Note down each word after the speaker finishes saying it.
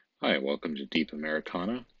Hi, welcome to Deep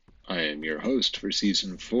Americana. I am your host for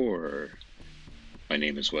Season 4. My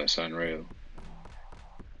name is Wes Unruh,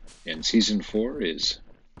 and Season 4 is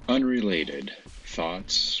Unrelated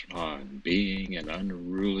Thoughts on Being an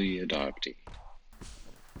Unruly Adoptee.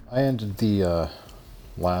 I ended the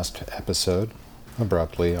last episode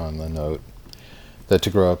abruptly on the note that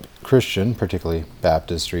to grow up Christian, particularly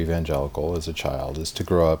Baptist or evangelical, as a child, is to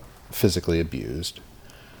grow up physically abused.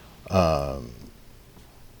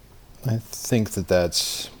 I think that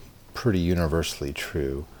that's pretty universally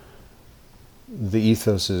true. The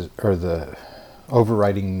ethos is, or the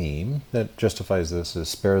overriding meme that justifies this is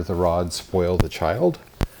spare the rod, spoil the child,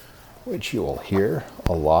 which you will hear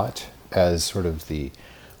a lot as sort of the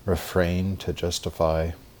refrain to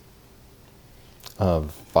justify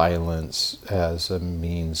of violence as a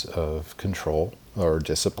means of control or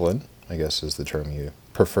discipline, I guess is the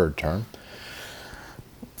preferred term.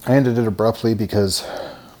 I ended it abruptly because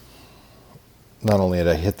not only did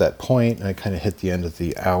I hit that point, I kind of hit the end of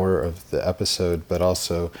the hour of the episode, but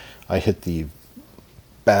also I hit the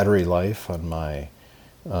battery life on my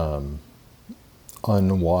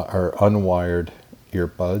unwired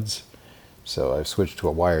earbuds. So I've switched to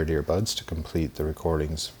a wired earbuds to complete the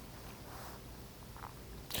recordings.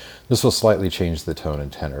 This will slightly change the tone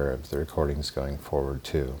and tenor of the recordings going forward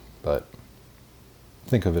too, but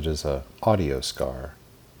think of it as an audio scar.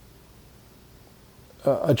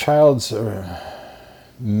 A child's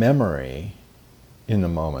memory in the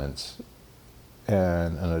moments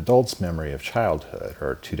and an adult's memory of childhood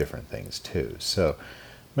are two different things too. So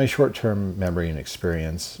my short-term memory and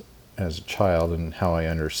experience as a child and how I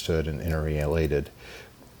understood and interrelated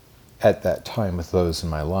at that time with those in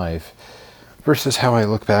my life versus how I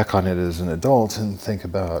look back on it as an adult and think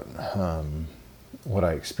about what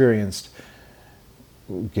I experienced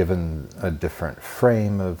given a different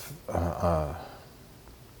frame of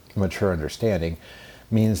mature understanding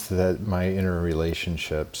means that my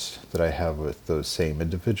interrelationships that I have with those same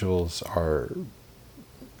individuals are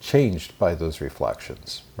changed by those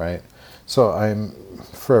reflections, right? So I'm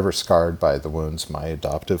forever scarred by the wounds my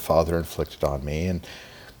adoptive father inflicted on me, and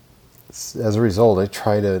as a result, I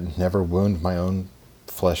try to never wound my own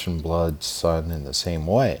flesh and blood son in the same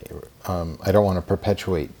way. I don't want to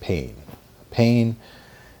perpetuate pain. Pain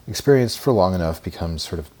experienced for long enough becomes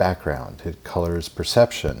sort of background. It colors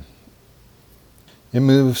perception. It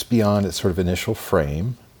moves beyond its sort of initial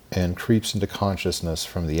frame and creeps into consciousness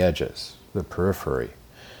from the edges, the periphery.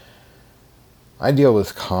 I deal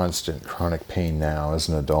with constant chronic pain now as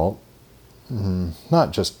an adult.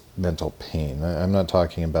 Not just mental pain. I'm not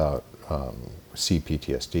talking about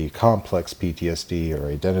CPTSD, complex PTSD, or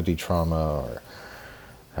identity trauma,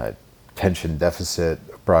 or attention deficit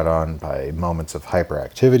brought on by moments of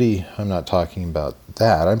hyperactivity. I'm not talking about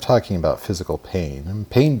that. I'm talking about physical pain. And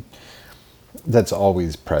pain that's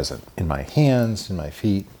always present in my hands, in my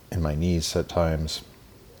feet, in my knees at times,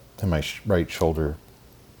 in my right shoulder.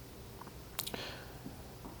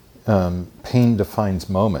 Pain defines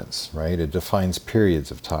moments, right? It defines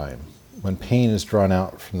periods of time. When pain is drawn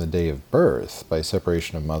out from the day of birth by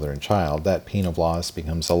separation of mother and child, that pain of loss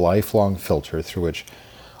becomes a lifelong filter through which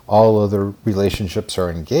all other relationships are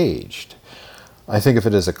engaged. I think of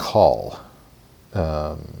it as a call,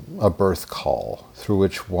 a birth call, through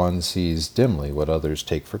which one sees dimly what others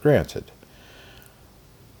take for granted.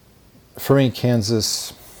 For me,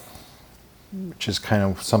 Kansas, which is kind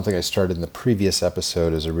of something I started in the previous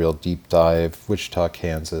episode as a real deep dive, Wichita,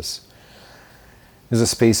 Kansas, is a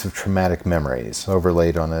space of traumatic memories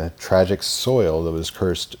overlaid on a tragic soil that was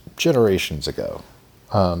cursed generations ago.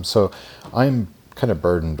 So I'm kind of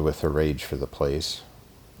burdened with a rage for the place.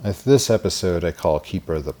 This episode I call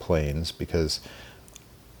Keeper of the Plains because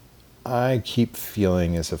I keep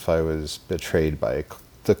feeling as if I was betrayed by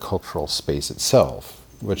the cultural space itself,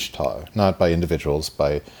 Wichita, not by individuals,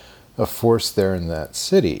 by a force there in that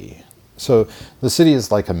city. So the city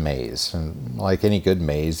is like a maze, and like any good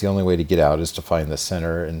maze, the only way to get out is to find the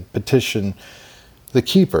center and petition the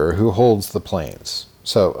keeper who holds the plains.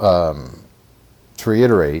 So to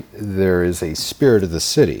reiterate, there is a spirit of the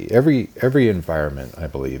city. Every environment, I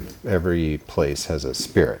believe, every place has a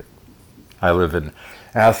spirit. I live in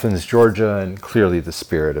Athens, Georgia, and clearly the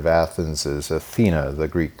spirit of Athens is Athena, the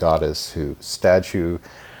Greek goddess whose statue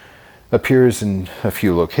appears in a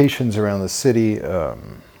few locations around the city.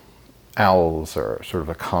 Owls are sort of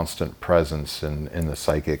a constant presence in the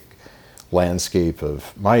psychic landscape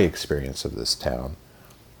of my experience of this town.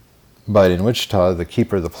 But in Wichita, the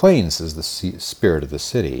keeper of the plains is the spirit of the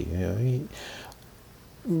city.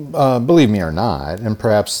 Believe me or not, and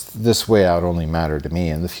perhaps this way out only mattered to me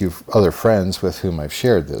and the few other friends with whom I've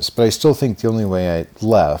shared this, but I still think the only way I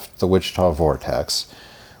left the Wichita vortex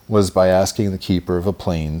was by asking the keeper of a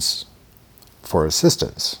plains for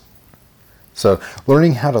assistance. So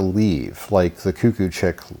learning how to leave, like the cuckoo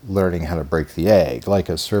chick learning how to break the egg, like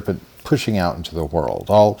a serpent pushing out into the world,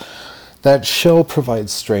 all that shell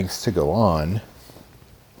provides strength to go on.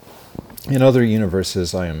 In other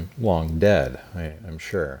universes, I am long dead, I'm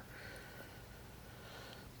sure,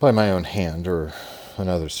 by my own hand or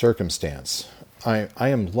another circumstance. I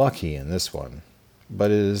am lucky in this one,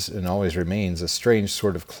 but it is and always remains a strange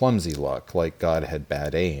sort of clumsy luck, like God had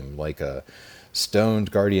bad aim, like a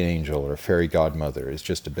stoned guardian angel or fairy godmother is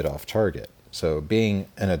just a bit off target. So being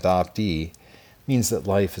an adoptee means that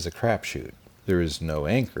life is a crapshoot. There is no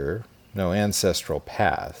anchor, no ancestral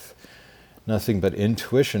path, nothing but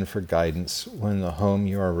intuition for guidance when the home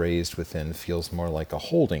you are raised within feels more like a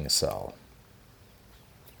holding cell.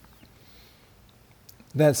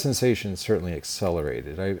 That sensation certainly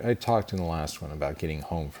accelerated. I talked in the last one about getting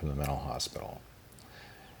home from the mental hospital.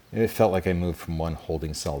 It felt like I moved from one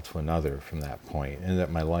holding cell to another from that point, and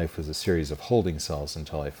that my life was a series of holding cells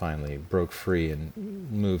until I finally broke free and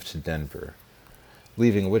moved to Denver.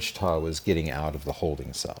 Leaving Wichita was getting out of the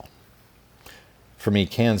holding cell. For me,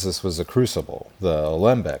 Kansas was a crucible, the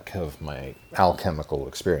alembic of my alchemical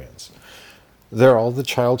experience. There all the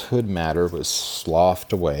childhood matter was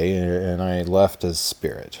sloughed away, and I left as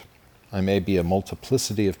spirit. I may be a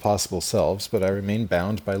multiplicity of possible selves, but I remain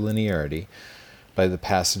bound by linearity, by the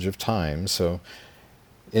passage of time. So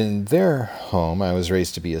in their home, I was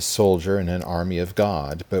raised to be a soldier in an army of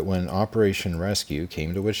God, but when Operation Rescue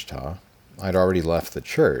came to Wichita, I'd already left the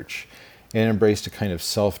church and embraced a kind of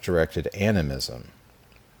self-directed animism.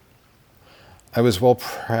 I was well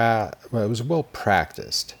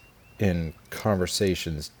practiced in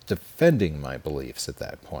conversations defending my beliefs at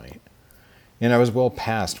that point, and I was well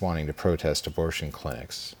past wanting to protest abortion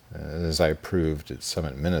clinics, as I proved at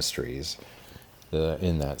Summit Ministries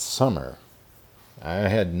in that summer. I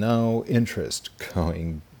had no interest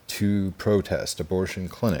going to protest abortion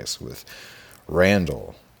clinics with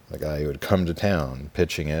Randall, the guy who had come to town,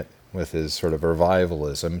 pitching it with his sort of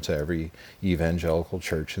revivalism to every evangelical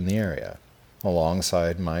church in the area,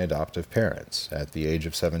 alongside my adoptive parents at the age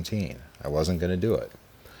of 17. I wasn't going to do it.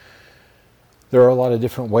 There are a lot of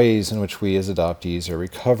different ways in which we as adoptees are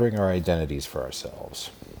recovering our identities for ourselves.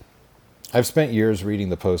 I've spent years reading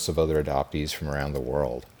the posts of other adoptees from around the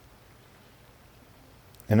world,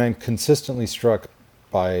 and I'm consistently struck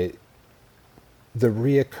by the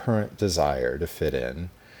recurrent desire to fit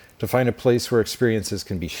in, to find a place where experiences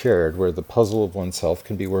can be shared, where the puzzle of oneself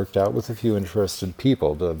can be worked out with a few interested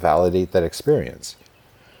people to validate that experience.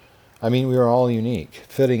 I mean, we are all unique.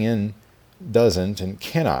 Fitting in doesn't and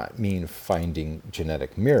cannot mean finding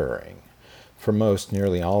genetic mirroring. For most,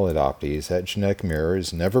 nearly all adoptees, that genetic mirror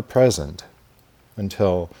is never present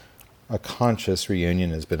until a conscious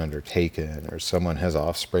reunion has been undertaken or someone has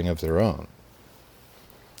offspring of their own.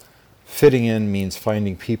 Fitting in means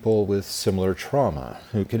finding people with similar trauma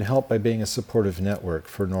who can help by being a supportive network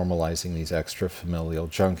for normalizing these extra familial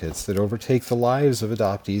junkets that overtake the lives of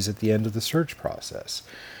adoptees at the end of the search process.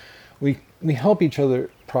 We help each other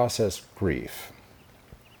process grief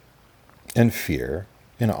and fear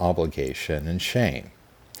and obligation and shame.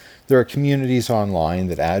 There are communities online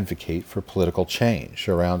that advocate for political change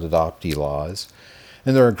around adoptee laws,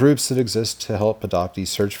 and there are groups that exist to help adoptees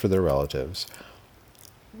search for their relatives.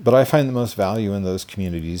 But I find the most value in those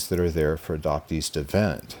communities that are there for adoptees to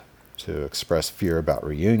vent, to express fear about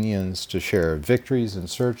reunions, to share victories in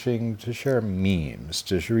searching, to share memes,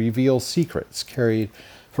 to reveal secrets carried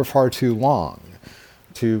for far too long,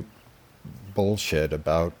 to bullshit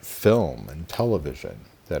about film and television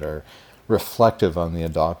that are reflective on the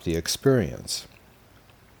adoptee experience,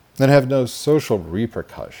 that have no social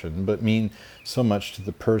repercussion, but mean so much to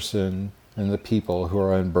the person and the people who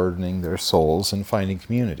are unburdening their souls and finding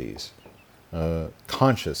communities,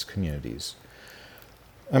 conscious communities.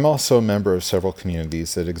 I'm also a member of several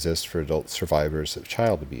communities that exist for adult survivors of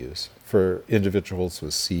child abuse, for individuals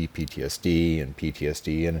with CPTSD and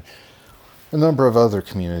PTSD, and a number of other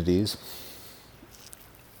communities.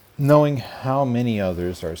 Knowing how many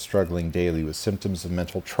others are struggling daily with symptoms of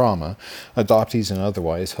mental trauma, adoptees and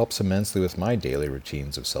otherwise, helps immensely with my daily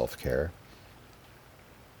routines of self-care.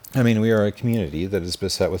 I mean, we are a community that is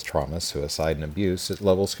beset with trauma, suicide, and abuse at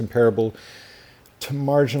levels comparable to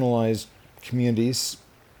marginalized communities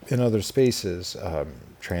in other spaces.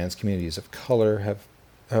 Trans communities of color have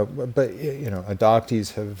but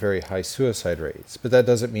adoptees have very high suicide rates. But that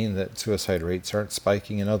doesn't mean that suicide rates aren't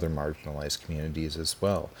spiking in other marginalized communities as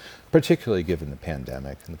well, particularly given the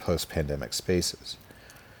pandemic and the post-pandemic spaces.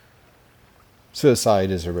 Suicide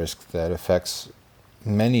is a risk that affects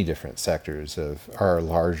many different sectors of our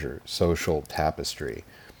larger social tapestry.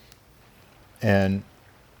 And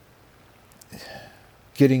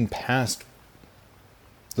getting past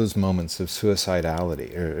those moments of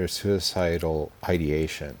suicidality or suicidal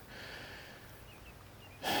ideation,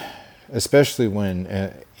 especially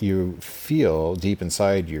when you feel deep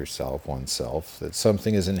inside oneself, that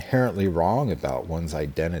something is inherently wrong about one's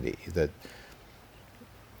identity,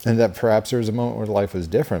 and that perhaps there was a moment where life was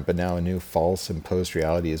different, but now a new false imposed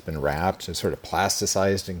reality has been wrapped and sort of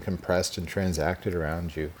plasticized and compressed and transacted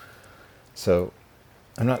around you. So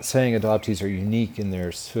I'm not saying adoptees are unique in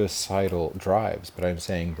their suicidal drives, but I'm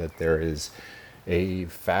saying that there is a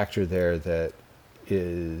factor there that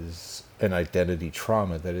is an identity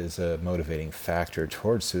trauma that is a motivating factor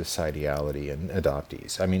towards suicidality in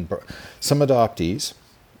adoptees. I mean, some adoptees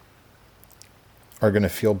are going to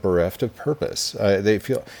feel bereft of purpose.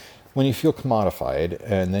 When you feel commodified,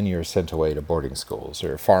 and then you're sent away to boarding schools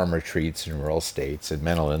or farm retreats in rural states and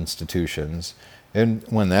mental institutions, and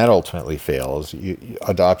when that ultimately fails,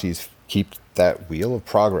 adoptees keep that wheel of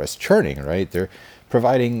progress churning, right? They're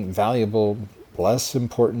providing valuable, less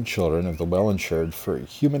important children of the well-insured for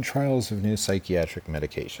human trials of new psychiatric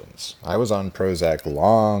medications. I was on Prozac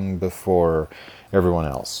long before everyone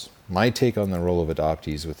else. My take on the role of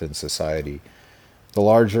adoptees within society: the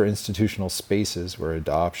larger institutional spaces where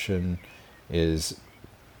adoption is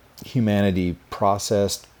humanity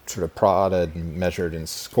processed, sort of prodded, and measured and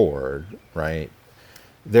scored, right?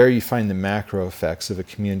 There you find the macro effects of a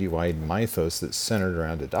community-wide mythos that's centered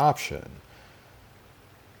around adoption.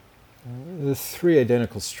 The Three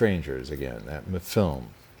Identical Strangers, again, that film,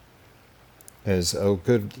 is a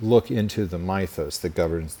good look into the mythos that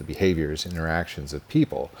governs the behaviors and interactions of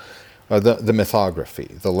people. The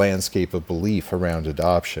mythography, the landscape of belief around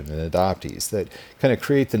adoption and adoptees that kind of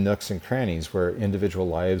create the nooks and crannies where individual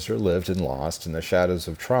lives are lived and lost in the shadows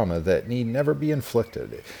of trauma that need never be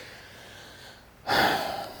inflicted.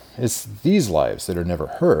 It's these lives that are never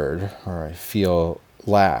heard, or I feel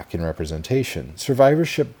lack in representation.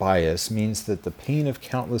 Survivorship bias means that the pain of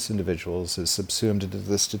countless individuals is subsumed into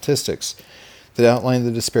the statistics that outline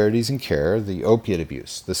the disparities in care, the opiate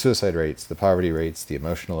abuse, the suicide rates, the poverty rates, the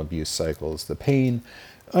emotional abuse cycles, the pain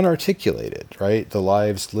unarticulated, right? The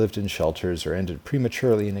lives lived in shelters or ended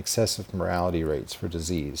prematurely in excessive mortality rates for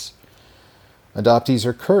disease. Adoptees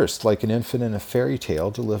are cursed like an infant in a fairy tale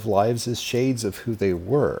to live lives as shades of who they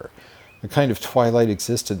were, a kind of twilight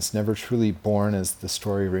existence never truly born, as the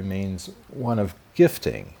story remains one of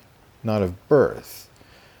gifting, not of birth,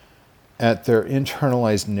 at their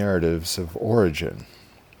internalized narratives of origin.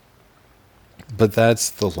 But that's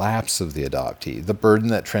the lapse of the adoptee, the burden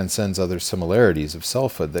that transcends other similarities of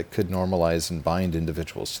selfhood that could normalize and bind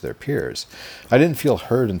individuals to their peers. I didn't feel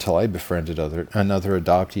heard until I befriended another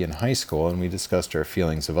adoptee in high school, and we discussed our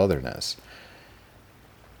feelings of otherness.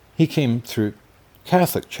 He came through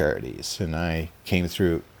Catholic charities, and I came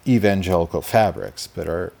through evangelical fabrics, but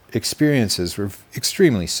our experiences were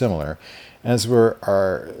extremely similar, as were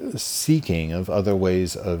our seeking of other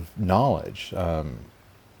ways of knowledge.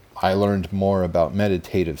 I learned more about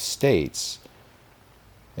meditative states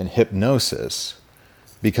and hypnosis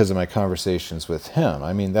because of my conversations with him.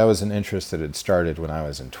 I mean, that was an interest that had started when I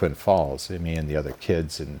was in Twin Falls, me and the other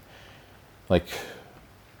kids, and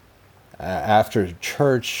after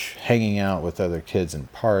church, hanging out with other kids in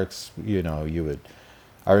parks,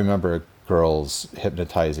 I remember girls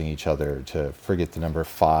hypnotizing each other to forget the number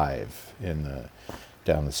 5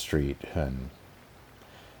 down the street. And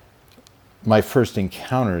my first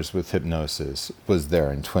encounters with hypnosis was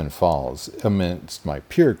there in Twin Falls amidst my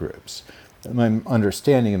peer groups. My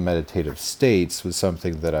understanding of meditative states was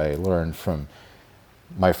something that I learned from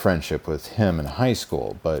my friendship with him in high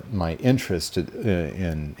school, but my interest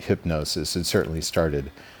in hypnosis had certainly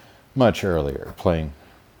started much earlier, playing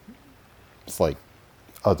like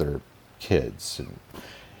other kids.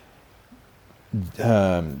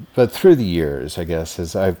 But through the years, I guess,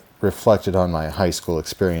 as I've reflected on my high school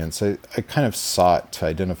experience, I kind of sought to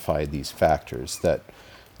identify these factors that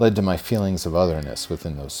led to my feelings of otherness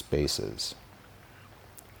within those spaces.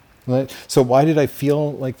 So why did I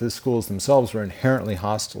feel like the schools themselves were inherently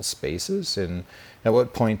hostile spaces? And at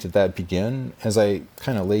what point did that begin? As I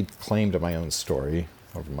kind of laid claim to my own story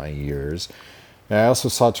over my years, I also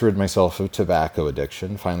sought to rid myself of tobacco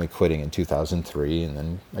addiction, finally quitting in 2003, and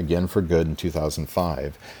then again for good in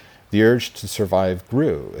 2005. The urge to survive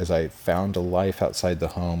grew as I found a life outside the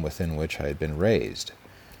home within which I had been raised.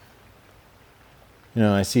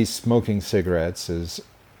 I see smoking cigarettes as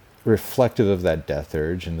reflective of that death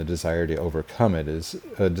urge, and the desire to overcome it is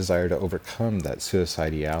a desire to overcome that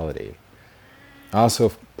suicidality. I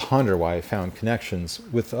also ponder why I found connections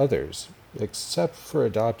with others, except for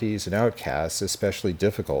adoptees and outcasts, especially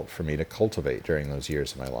difficult for me to cultivate during those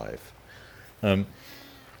years of my life. I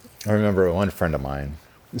remember one friend of mine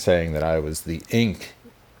saying that I was the ink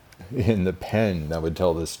in the pen that would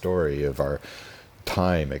tell the story of our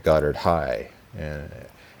time at Goddard High. And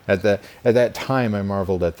at that time, I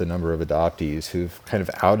marveled at the number of adoptees who've kind of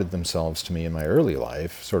outed themselves to me in my early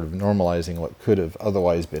life, sort of normalizing what could have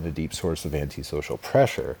otherwise been a deep source of antisocial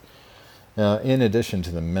pressure, in addition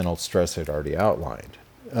to the mental stress I'd already outlined.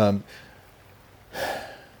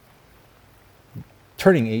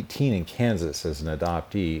 Turning 18 in Kansas as an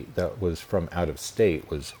adoptee that was from out of state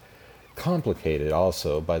was complicated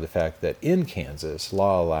also by the fact that in Kansas,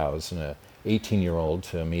 law allows an 18-year-old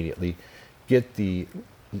to immediately get the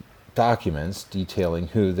documents detailing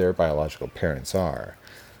who their biological parents are.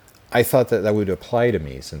 I thought that would apply to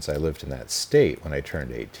me since I lived in that state when I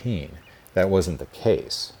turned 18. That wasn't the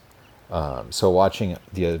case. So watching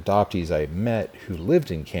the adoptees I met who lived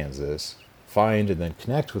in Kansas find and then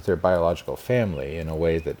connect with their biological family in a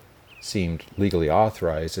way that seemed legally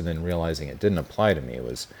authorized, and then realizing it didn't apply to me,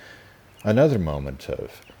 was another moment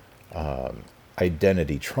of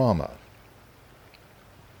identity trauma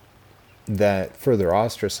that further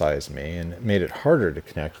ostracized me and made it harder to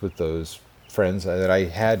connect with those friends that I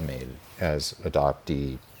had made as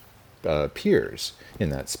adoptee peers in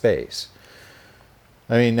that space.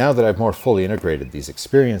 I mean, now that I've more fully integrated these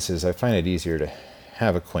experiences, I find it easier to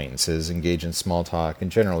have acquaintances, engage in small talk,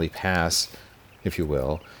 and generally pass, if you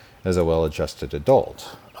will, as a well-adjusted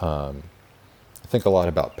adult. I think a lot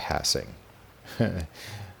about passing.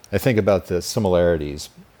 I think about the similarities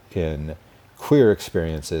in queer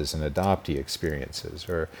experiences and adoptee experiences,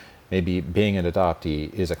 or maybe being an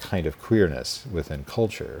adoptee is a kind of queerness within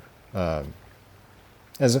culture.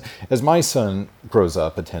 As my son grows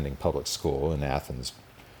up attending public school in Athens,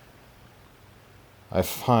 I'm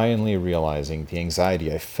finally realizing the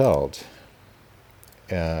anxiety I felt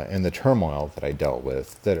and the turmoil that I dealt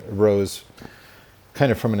with that arose kind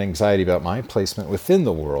of from an anxiety about my placement within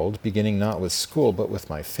the world, beginning not with school, but with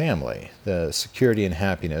my family. The security and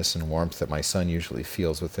happiness and warmth that my son usually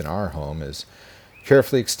feels within our home is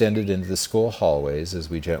carefully extended into the school hallways as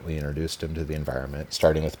we gently introduced him to the environment,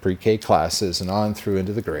 starting with pre-K classes and on through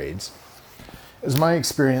into the grades. As my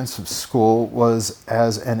experience of school was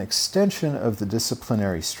as an extension of the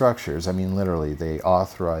disciplinary structures, I mean literally they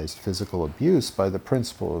authorized physical abuse by the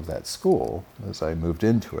principal of that school as I moved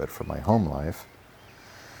into it from my home life,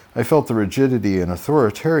 I felt the rigidity and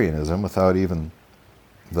authoritarianism without even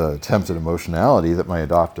the attempted emotionality that my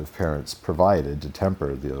adoptive parents provided to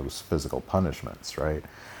temper those physical punishments, right?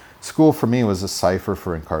 School for me was a cipher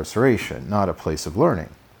for incarceration, not a place of learning.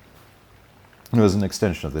 It was an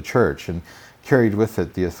extension of the church and carried with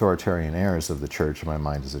it the authoritarian airs of the church in my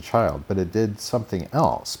mind as a child, but it did something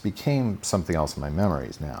else, became something else in my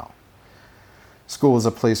memories now. School was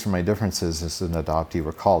a place where my differences as an adoptee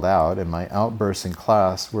were called out, and my outbursts in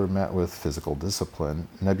class were met with physical discipline,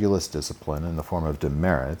 nebulous discipline in the form of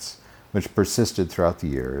demerits, which persisted throughout the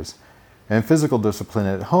years, and physical discipline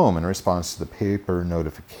at home in response to the paper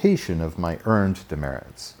notification of my earned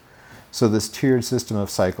demerits. So this tiered system of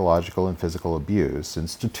psychological and physical abuse,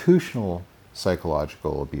 institutional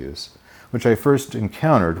psychological abuse, which I first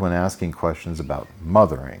encountered when asking questions about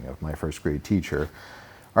mothering of my first grade teacher,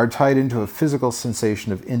 are tied into a physical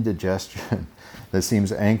sensation of indigestion that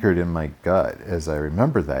seems anchored in my gut as I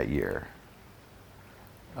remember that year.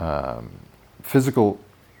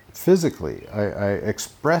 Physically, I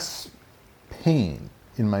express pain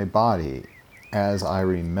in my body as I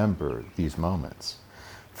remember these moments.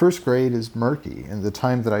 First grade is murky, and the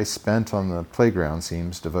time that I spent on the playground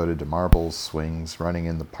seems devoted to marbles, swings, running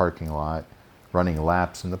in the parking lot, running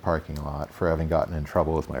laps in the parking lot for having gotten in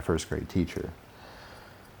trouble with my first grade teacher.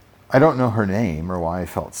 I don't know her name or why I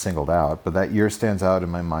felt singled out, but that year stands out in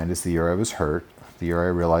my mind as the year I was hurt, the year I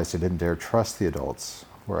realized I didn't dare trust the adults,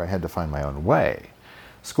 where I had to find my own way.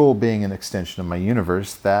 School being an extension of my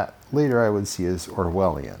universe that later I would see as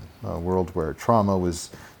Orwellian, a world where trauma was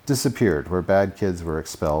disappeared, where bad kids were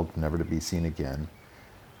expelled, never to be seen again,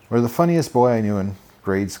 where the funniest boy I knew in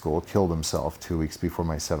grade school killed himself 2 weeks before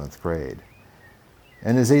my 7th grade.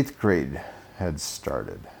 And his 8th grade had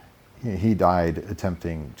started. He died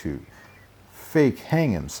attempting to fake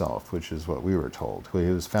hang himself, which is what we were told. He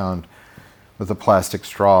was found with a plastic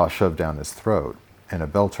straw shoved down his throat. and a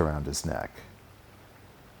belt around his neck.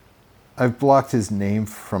 I've blocked his name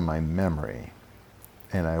from my memory,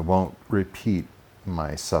 and I won't repeat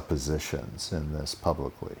my suppositions in this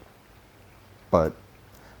publicly. But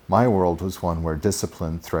my world was one where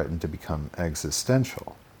discipline threatened to become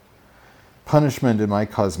existential. Punishment in my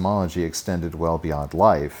cosmology extended well beyond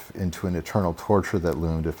life into an eternal torture that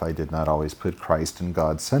loomed if I did not always put Christ and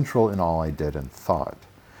God central in all I did and thought.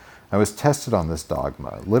 I was tested on this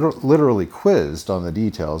dogma, literally quizzed on the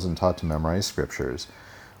details and taught to memorize scriptures,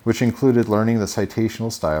 which included learning the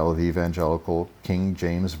citational style of evangelical King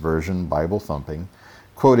James Version Bible thumping,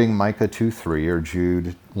 quoting Micah 2:3 or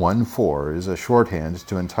Jude 1:4 as a shorthand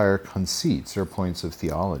to entire conceits or points of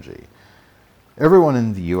theology. Everyone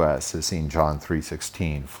in the U.S. has seen John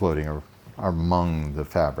 3:16 floating among the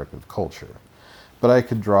fabric of culture, but I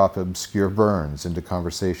could drop obscure burns into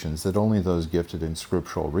conversations that only those gifted in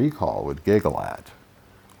scriptural recall would giggle at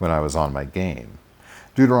when I was on my game.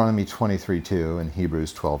 Deuteronomy 23:2 and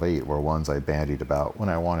Hebrews 12:8 were ones I bandied about when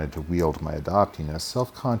I wanted to wield my adoptiness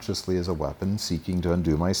self-consciously as a weapon, seeking to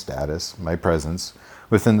undo my status, my presence,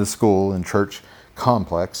 within the school and church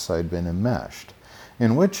complex I'd been enmeshed.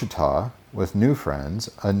 In Wichita, with new friends,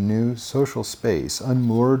 a new social space,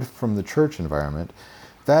 unmoored from the church environment,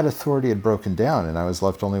 that authority had broken down, and I was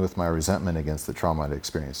left only with my resentment against the trauma I'd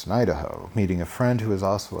experienced in Idaho. Meeting a friend who was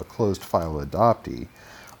also a closed-file adoptee,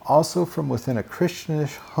 also from within a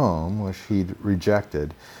Christianish home, which he'd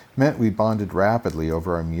rejected, meant we bonded rapidly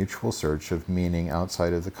over our mutual search of meaning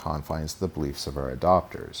outside of the confines of the beliefs of our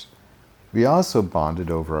adopters. We also bonded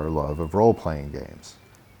over our love of role-playing games.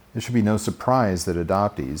 It should be no surprise that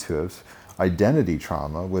adoptees who have identity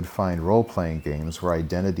trauma would find role-playing games where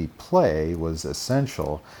identity play was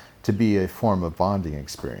essential to be a form of bonding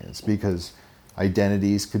experience, because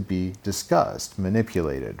identities could be discussed,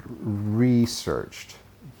 manipulated, researched.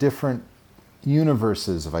 Different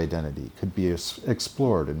universes of identity could be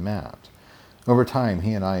explored and mapped. Over time,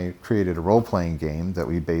 he and I created a role-playing game that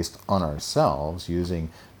we based on ourselves using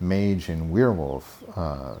mage and werewolf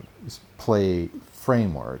play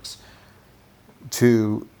frameworks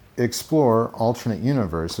to explore alternate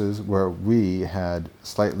universes where we had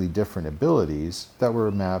slightly different abilities that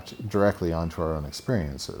were mapped directly onto our own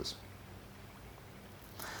experiences.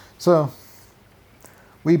 So,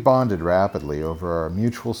 we bonded rapidly over our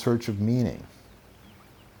mutual search of meaning.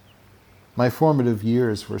 My formative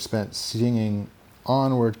years were spent singing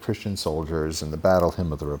Onward Christian Soldiers and the Battle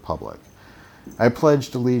Hymn of the Republic. I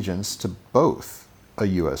pledged allegiance to both a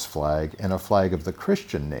U.S. flag and a flag of the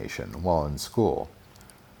Christian nation while in school.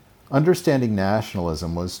 Understanding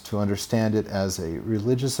nationalism was to understand it as a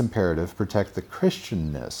religious imperative to protect the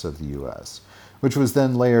Christianness of the U.S., which was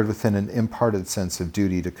then layered within an imparted sense of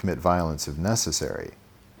duty to commit violence if necessary.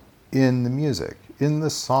 In the music, in the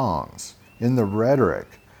songs, in the rhetoric,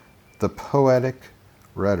 the poetic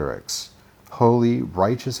rhetorics, holy,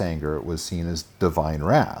 righteous anger was seen as divine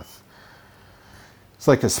wrath. It's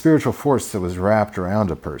like a spiritual force that was wrapped around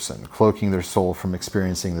a person, cloaking their soul from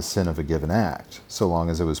experiencing the sin of a given act, so long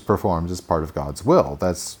as it was performed as part of God's will.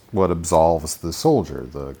 That's what absolves the soldier,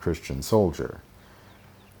 the Christian soldier.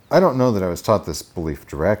 I don't know that I was taught this belief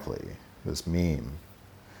directly, this meme,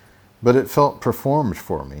 but it felt performed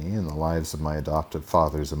for me in the lives of my adoptive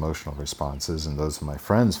father's emotional responses and those of my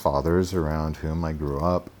friends' fathers around whom I grew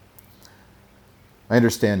up. I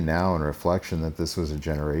understand now in reflection that this was a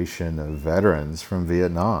generation of veterans from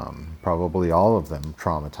Vietnam, probably all of them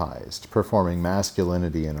traumatized, performing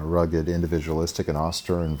masculinity in a rugged, individualistic, and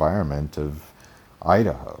austere environment of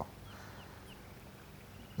Idaho.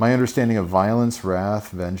 My understanding of violence,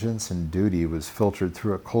 wrath, vengeance, and duty was filtered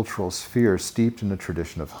through a cultural sphere steeped in a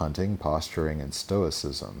tradition of hunting, posturing, and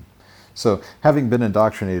stoicism. So, having been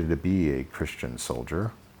indoctrinated to be a Christian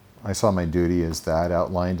soldier, I saw my duty as that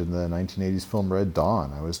outlined in the 1980s film Red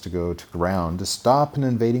Dawn. I was to go to ground to stop an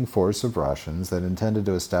invading force of Russians that intended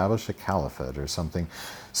to establish a caliphate or something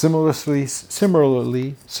similarly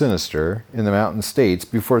sinister in the mountain states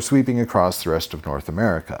before sweeping across the rest of North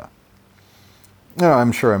America. No,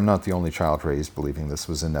 I'm sure I'm not the only child raised believing this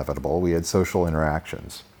was inevitable. We had social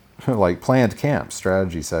interactions, like planned camps,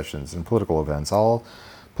 strategy sessions, and political events, all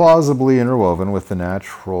plausibly interwoven with the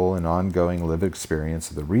natural and ongoing lived experience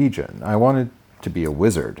of the region. I wanted to be a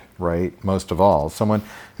wizard, right? Most of all, someone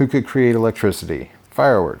who could create electricity,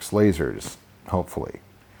 fireworks, lasers, hopefully.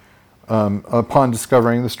 Upon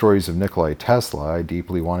discovering the stories of Nikola Tesla, I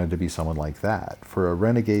deeply wanted to be someone like that, for a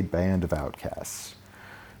renegade band of outcasts.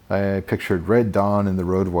 I pictured Red Dawn and the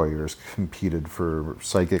Road Warriors competed for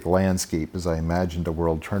psychic landscape as I imagined a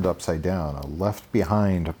world turned upside down, a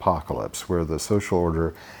left-behind apocalypse where the social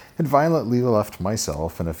order had violently left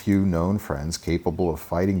myself and a few known friends capable of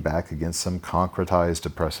fighting back against some concretized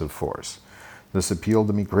oppressive force. This appealed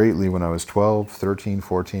to me greatly when I was 12, 13,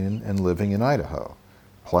 14, and living in Idaho,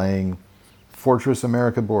 playing Fortress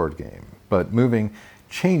America board game. But moving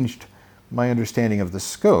changed my understanding of the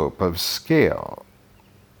scope, of scale.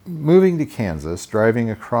 Moving to Kansas,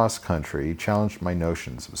 driving across country, challenged my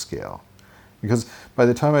notions of scale. Because by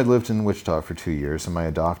the time I'd lived in Wichita for 2 years and my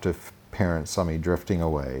adoptive parents saw me drifting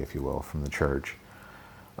away, if you will, from the church,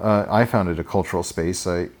 I found it a cultural space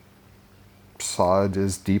I saw it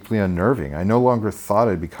as deeply unnerving. I no longer thought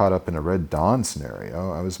I'd be caught up in a Red Dawn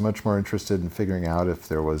scenario. I was much more interested in figuring out if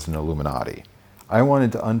there was an Illuminati. I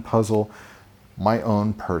wanted to unpuzzle my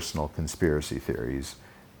own personal conspiracy theories,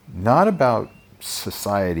 not about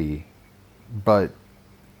society, but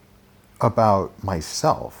about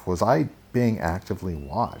myself. Was I being actively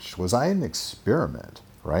watched? Was I an experiment,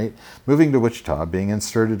 right? Moving to Wichita, being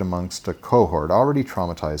inserted amongst a cohort already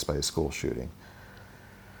traumatized by a school shooting,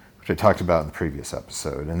 which I talked about in the previous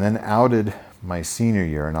episode, and then outed my senior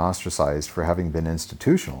year and ostracized for having been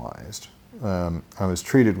institutionalized. I was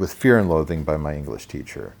treated with fear and loathing by my English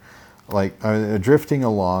teacher. Like drifting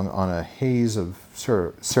along on a haze of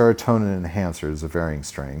serotonin enhancers of varying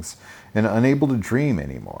strengths and unable to dream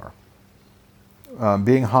anymore.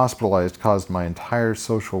 Being hospitalized caused my entire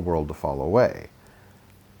social world to fall away.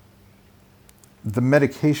 The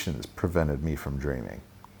medications prevented me from dreaming.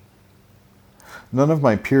 None of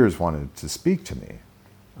my peers wanted to speak to me.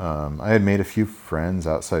 I had made a few friends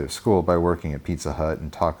outside of school by working at Pizza Hut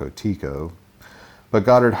and Taco Tico, but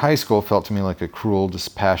Goddard High School felt to me like a cruel,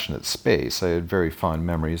 dispassionate space. I had very fond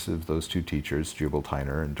memories of those two teachers, Jubal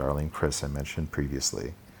Tyner and Darlene Chris I mentioned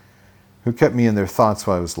previously, who kept me in their thoughts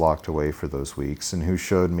while I was locked away for those weeks, and who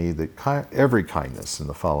showed me every kindness in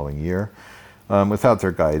the following year. Without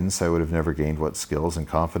their guidance, I would have never gained what skills and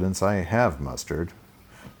confidence I have mustered.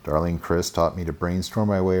 Darlene Chris taught me to brainstorm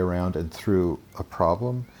my way around and through a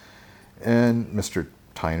problem, and Mr.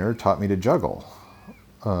 Tyner taught me to juggle,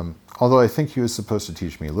 although I think he was supposed to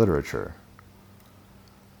teach me literature.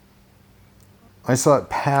 I sought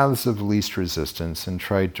paths of least resistance and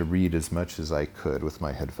tried to read as much as I could with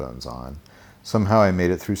my headphones on. Somehow I made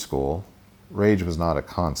it through school. Rage was not a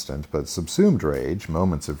constant, but subsumed rage,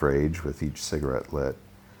 moments of rage with each cigarette lit.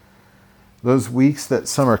 Those weeks that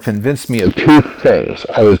summer convinced me of two things.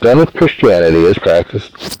 I was done with Christianity as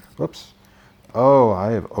practiced. Whoops. Oh,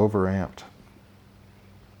 I have overamped.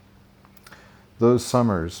 Those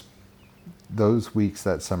weeks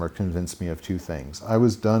that summer convinced me of two things. I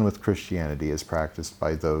was done with Christianity as practiced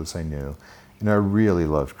by those I knew, and I really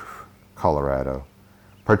loved Colorado,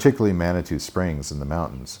 particularly Manitou Springs in the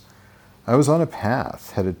mountains. I was on a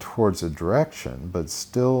path headed towards a direction, but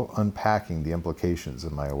still unpacking the implications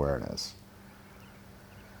of my awareness.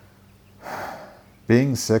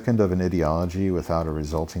 Being sickened of an ideology without a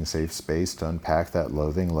resulting safe space to unpack that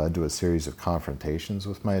loathing led to a series of confrontations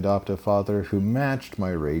with my adoptive father, who matched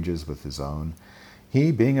my rages with his own.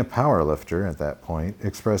 He, being a power lifter at that point,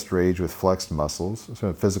 expressed rage with flexed muscles, so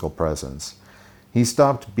a physical presence. He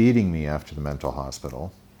stopped beating me after the mental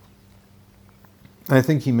hospital. I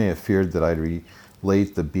think he may have feared that I'd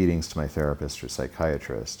relate the beatings to my therapist or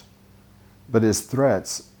psychiatrist. But his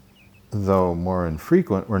threats, though more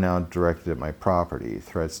infrequent, were now directed at my property,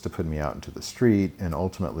 threats to put me out into the street, and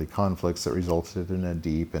ultimately conflicts that resulted in a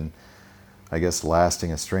deep and, I guess,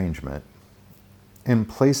 lasting estrangement. In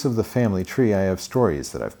place of the family tree, I have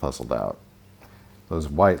stories that I've puzzled out. Those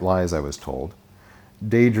white lies I was told,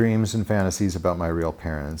 daydreams and fantasies about my real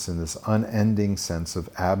parents, and this unending sense of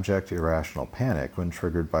abject, irrational panic when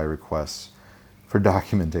triggered by requests for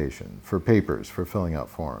documentation, for papers, for filling out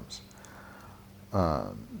forms.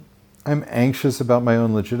 I'm anxious about my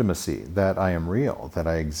own legitimacy, that I am real, that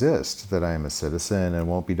I exist, that I am a citizen and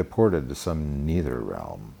won't be deported to some neither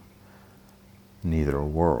realm, neither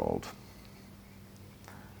world.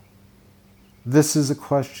 This is a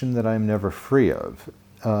question that I'm never free of.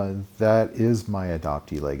 That is my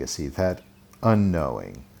adoptee legacy, that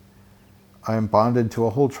unknowing. I am bonded to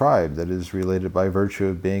a whole tribe that is related by virtue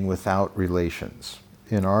of being without relations.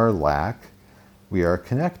 In our lack, we are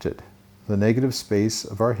connected. The negative space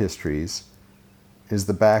of our histories is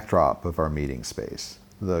the backdrop of our meeting space.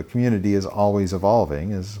 The community is always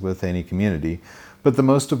evolving, as with any community, but the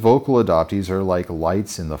most vocal adoptees are like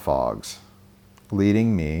lights in the fogs,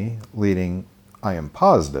 leading, I am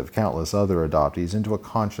positive, countless other adoptees into a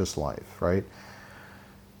conscious life, right?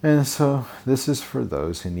 And so this is for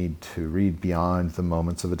those who need to read beyond the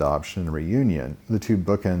moments of adoption and reunion, the two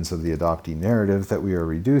bookends of the adoptee narrative that we are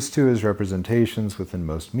reduced to as representations within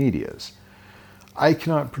most medias. I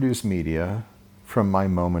cannot produce media from my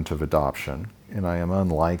moment of adoption, and I am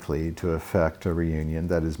unlikely to affect a reunion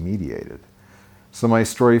that is mediated. So my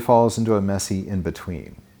story falls into a messy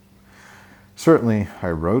in-between. Certainly, I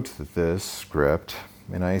wrote this script,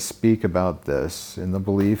 and I speak about this in the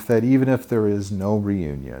belief that even if there is no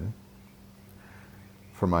reunion,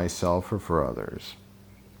 for myself or for others,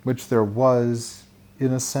 which there was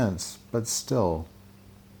in a sense, but still,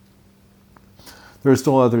 there are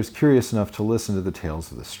still others curious enough to listen to the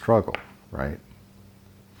tales of the struggle, right?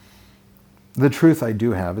 The truth I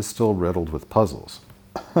do have is still riddled with puzzles.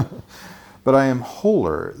 But I am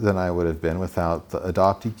wholer than I would have been without the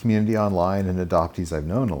adoptee community online and adoptees I've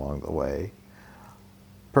known along the way.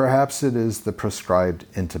 Perhaps it is the prescribed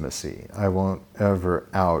intimacy. I won't ever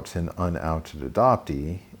out an unouted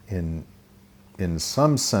adoptee. In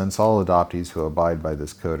some sense, all adoptees who abide by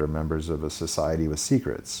this code are members of a society with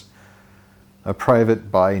secrets. A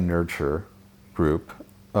private by-nurture group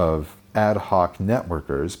of ad hoc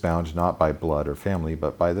networkers bound not by blood or family,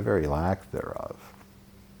 but by the very lack thereof.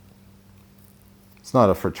 It's not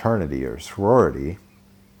a fraternity or sorority,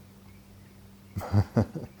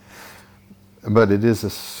 but it is a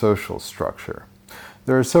social structure.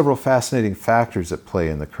 There are several fascinating factors at play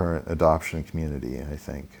in the current adoption community, I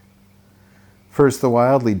think. First, the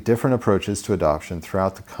wildly different approaches to adoption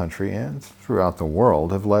throughout the country and throughout the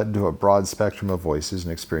world have led to a broad spectrum of voices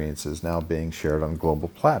and experiences now being shared on global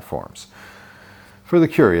platforms. For the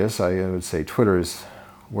curious, I would say Twitter is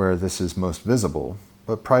where this is most visible,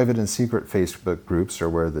 but private and secret Facebook groups are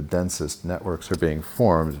where the densest networks are being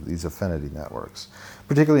formed, these affinity networks,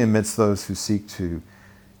 particularly amidst those who seek to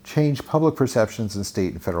change public perceptions and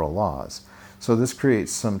state and federal laws. So this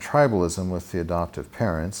creates some tribalism with the adoptive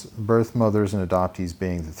parents, birth mothers and adoptees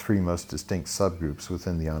being the three most distinct subgroups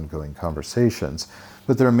within the ongoing conversations.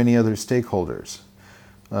 But there are many other stakeholders,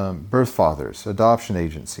 birth fathers, adoption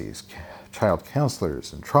agencies, child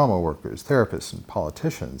counselors and trauma workers, therapists and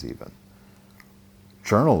politicians even.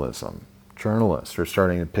 Journalists are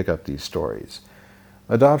starting to pick up these stories.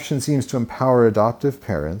 Adoption seems to empower adoptive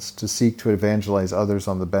parents to seek to evangelize others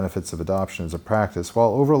on the benefits of adoption as a practice while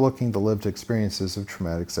overlooking the lived experiences of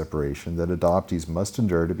traumatic separation that adoptees must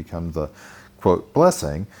endure to become the, quote,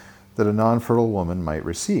 blessing that a non-fertile woman might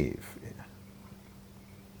receive.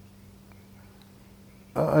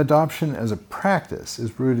 Adoption as a practice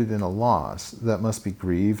is rooted in a loss that must be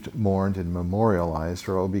grieved, mourned, and memorialized,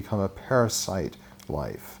 or it will become a parasite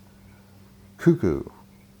life. Cuckoo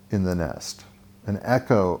in the nest. An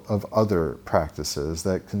echo of other practices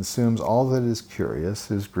that consumes all that is curious,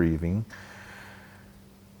 is grieving.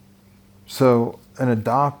 So an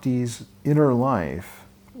adoptee's inner life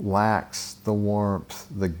lacks the warmth,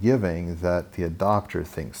 the giving that the adopter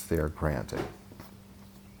thinks they are granting.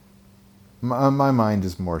 My mind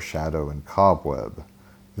is more shadow and cobweb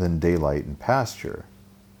than daylight and pasture.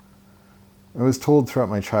 I was told throughout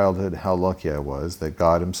my childhood how lucky I was that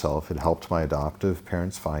God Himself had helped my adoptive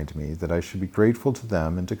parents find me, that I should be grateful to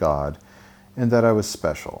them and to God, and that I was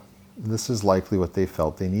special. This is likely what they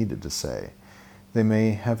felt they needed to say. They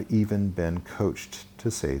may have even been coached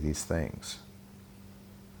to say these things.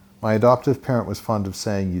 My adoptive parent was fond of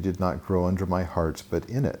saying, "You did not grow under my heart, but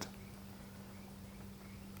in it."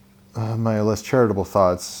 My less charitable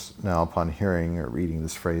thoughts now upon hearing or reading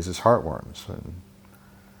this phrase is heartworms.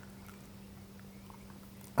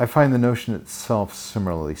 I find the notion itself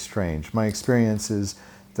similarly strange. My experience is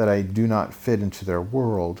that I do not fit into their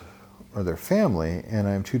world or their family, and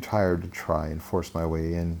I am too tired to try and force my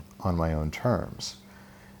way in on my own terms.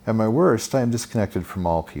 At my worst, I am disconnected from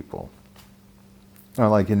all people. I'm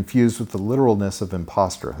like infused with the literalness of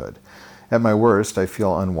imposterhood. At my worst, I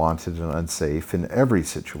feel unwanted and unsafe in every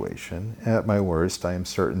situation. At my worst, I am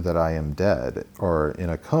certain that I am dead or in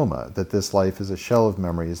a coma, that this life is a shell of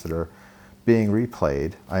memories that are being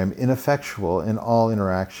replayed. I am ineffectual and all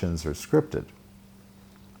interactions are scripted.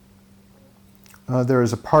 There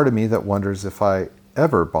is a part of me that wonders if I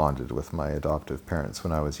ever bonded with my adoptive parents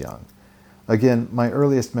when I was young. Again, my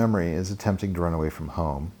earliest memory is attempting to run away from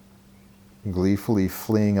home, gleefully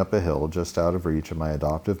fleeing up a hill just out of reach of my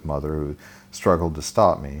adoptive mother who struggled to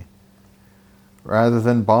stop me. Rather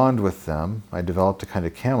than bond with them, I developed a kind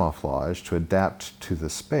of camouflage to adapt to the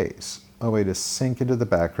space, a way to sink into the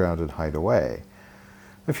background and hide away.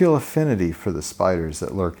 I feel affinity for the spiders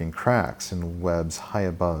that lurk in cracks and webs high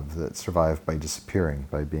above that survive by disappearing,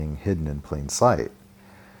 by being hidden in plain sight.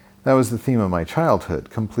 That was the theme of my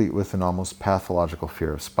childhood, complete with an almost pathological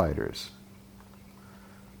fear of spiders.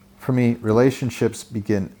 For me, relationships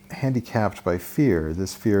begin handicapped by fear.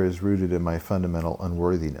 This fear is rooted in my fundamental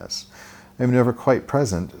unworthiness. I am never quite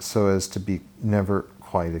present so as to be never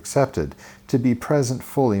quite accepted, to be present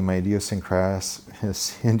fully my idiosyncrasies,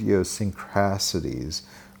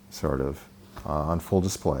 sort of, on full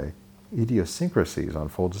display, idiosyncrasies on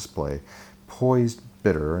full display, poised,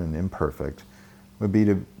 bitter, and imperfect, would be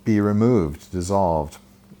to be removed, dissolved,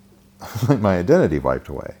 like my identity wiped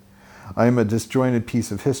away. I am a disjointed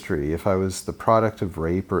piece of history. If I was the product of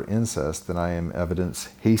rape or incest, then I am evidence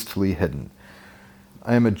hastily hidden.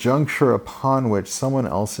 I am a juncture upon which someone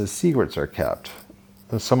else's secrets are kept.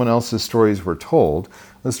 If someone else's stories were told,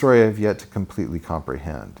 a story I have yet to completely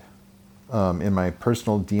comprehend. In my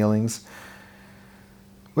personal dealings,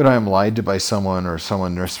 when I am lied to by someone or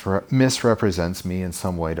someone misrepresents me in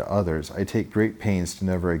some way to others, I take great pains to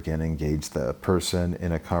never again engage the person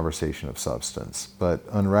in a conversation of substance. But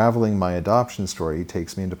unraveling my adoption story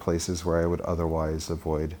takes me into places where I would otherwise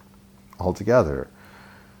avoid altogether.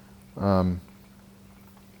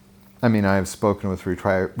 I have spoken with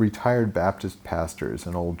retired Baptist pastors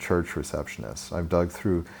and old church receptionists. I've dug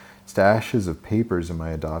through stashes of papers in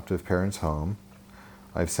my adoptive parents' home.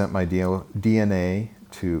 I've sent my DNA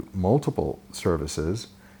to multiple services,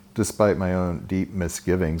 despite my own deep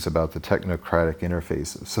misgivings about the technocratic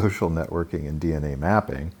interface of social networking and DNA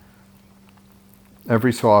mapping.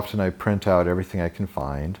 Every so often I print out everything I can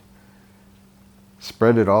find,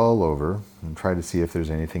 spread it all over, and try to see if there's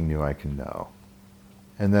anything new I can know.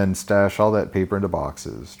 And then stash all that paper into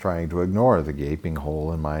boxes, trying to ignore the gaping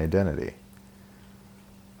hole in my identity.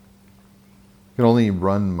 I can only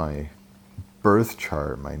run my birth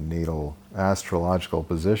chart, my natal astrological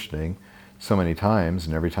positioning, so many times,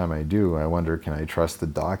 and every time I do, I wonder, can I trust the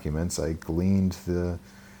documents I gleaned the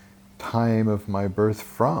time of my birth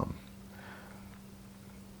from?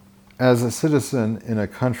 As a citizen in a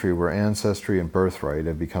country where ancestry and birthright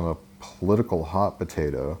have become a political hot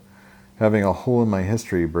potato, having a hole in my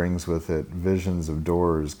history brings with it visions of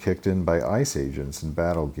doors kicked in by ICE agents in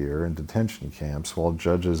battle gear and detention camps while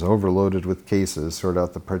judges overloaded with cases sort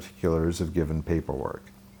out the particulars of given paperwork.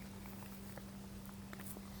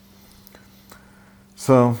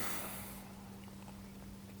 So,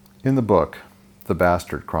 in the book, The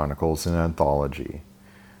Bastard Chronicles, an anthology,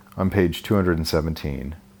 on page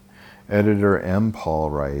 217, editor M. Paul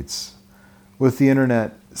writes, "With the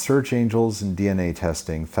internet, search engines, and DNA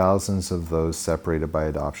testing, thousands of those separated by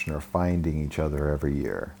adoption are finding each other every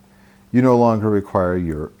year. You no longer require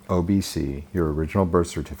your OBC, your original birth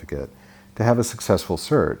certificate, to have a successful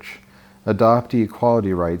search. Adoptee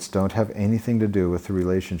equality rights don't have anything to do with the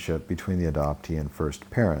relationship between the adoptee and first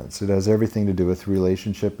parents. It has everything to do with the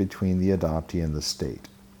relationship between the adoptee and the state."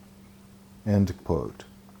 End quote.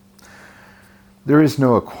 There is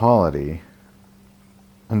no equality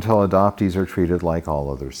until adoptees are treated like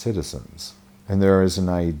all other citizens. And there is an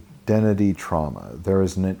identity trauma. There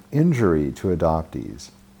is an injury to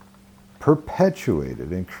adoptees,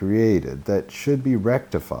 perpetuated and created, that should be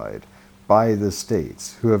rectified by the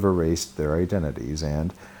states who have erased their identities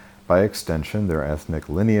and, by extension, their ethnic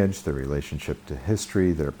lineage, their relationship to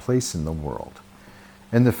history, their place in the world.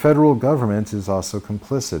 And the federal government is also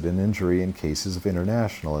complicit in injury in cases of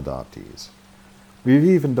international adoptees. We've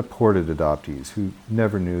even deported adoptees who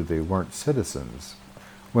never knew they weren't citizens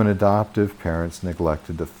when adoptive parents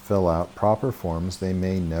neglected to fill out proper forms they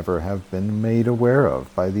may never have been made aware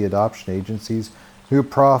of by the adoption agencies who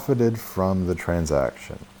profited from the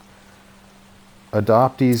transaction.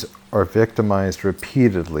 Adoptees are victimized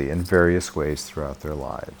repeatedly in various ways throughout their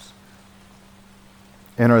lives,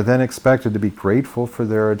 and are then expected to be grateful for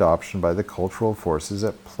their adoption by the cultural forces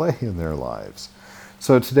at play in their lives.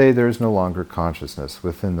 So today there is no longer consciousness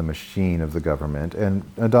within the machine of the government, and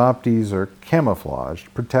adoptees are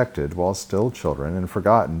camouflaged, protected while still children, and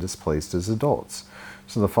forgotten, displaced as adults.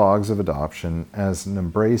 So the fogs of adoption, as an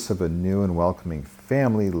embrace of a new and welcoming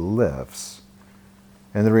family, lifts,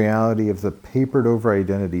 and the reality of the papered-over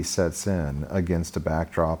identity sets in against a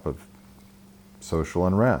backdrop of social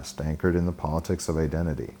unrest anchored in the politics of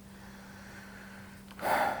identity.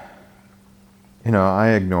 I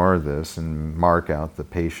ignore this and mark out the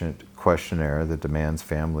patient questionnaire that demands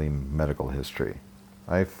family medical history.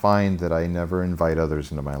 I find that I never invite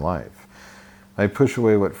others into my life. I push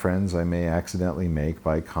away what friends I may accidentally make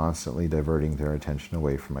by constantly diverting their attention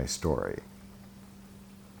away from my story.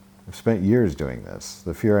 I've spent years doing this.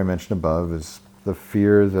 The fear I mentioned above is the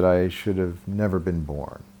fear that I should have never been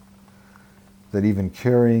born, that even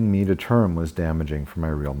carrying me to term was damaging for my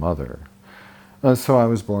real mother. So I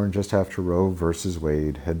was born just after Roe versus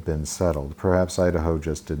Wade had been settled. Perhaps Idaho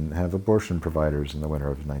just didn't have abortion providers in the winter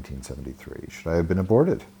of 1973. Should I have been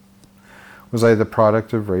aborted? Was I the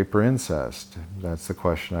product of rape or incest? That's the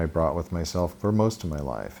question I brought with myself for most of my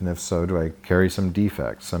life. And if so, do I carry some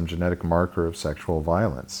defect, some genetic marker of sexual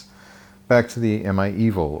violence? Back to the am I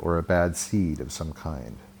evil or a bad seed of some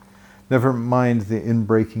kind? Never mind the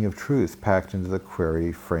inbreaking of truth packed into the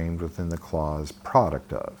query framed within the clause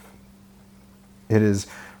product of. It is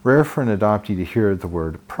rare for an adoptee to hear the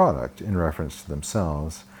word product in reference to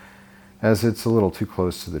themselves, as it's a little too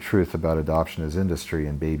close to the truth about adoption as industry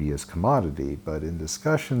and baby as commodity, but in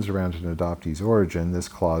discussions around an adoptee's origin, this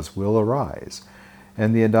clause will arise,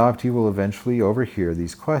 and the adoptee will eventually overhear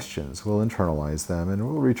these questions, will internalize them, and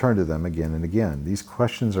will return to them again and again. These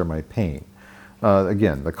questions are my pain.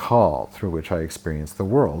 Again, the call through which I experience the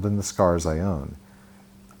world and the scars I own.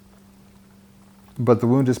 But the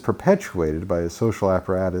wound is perpetuated by a social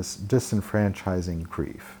apparatus disenfranchising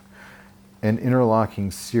grief. An interlocking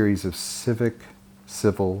series of civic,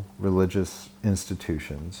 civil, religious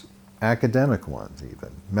institutions, academic ones even,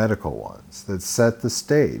 medical ones, that set the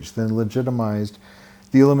stage, then legitimized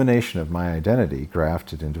the elimination of my identity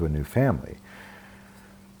grafted into a new family.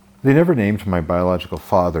 They never named my biological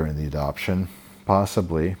father in the adoption,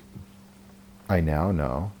 possibly, I now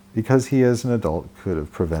know, because he as an adult could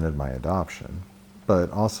have prevented my adoption, but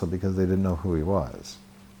also because they didn't know who he was.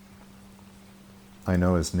 I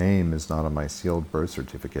know his name is not on my sealed birth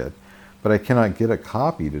certificate, but I cannot get a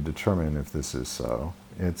copy to determine if this is so.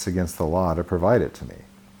 It's against the law to provide it to me.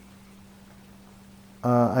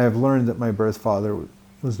 I have learned that my birth father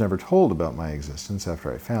was never told about my existence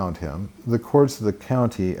after I found him. The courts of the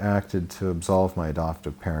county acted to absolve my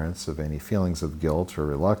adoptive parents of any feelings of guilt or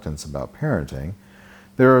reluctance about parenting.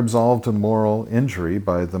 They are absolved of moral injury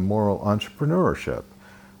by the moral entrepreneurship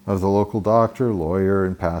of the local doctor, lawyer,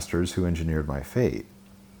 and pastors who engineered my fate.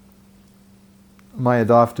 My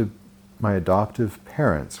adoptive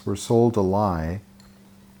parents were sold a lie,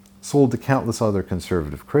 sold to countless other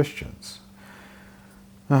conservative Christians.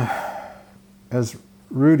 As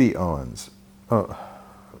Rudy Owens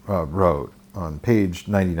wrote on page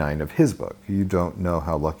 99 of his book, You Don't Know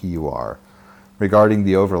How Lucky You Are, regarding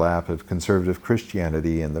the overlap of conservative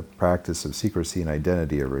Christianity and the practice of secrecy and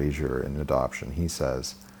identity erasure in adoption, he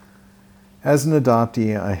says, as an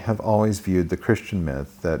adoptee, I have always viewed the Christian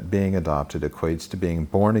myth that being adopted equates to being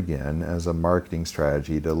born again as a marketing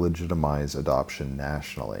strategy to legitimize adoption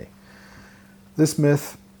nationally. This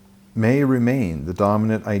myth may remain the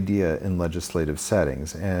dominant idea in legislative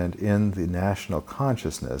settings and in the national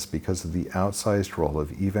consciousness because of the outsized role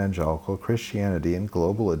of evangelical Christianity in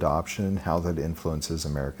global adoption and how that influences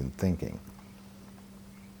American thinking.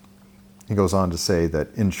 He goes on to say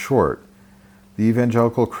that, in short, the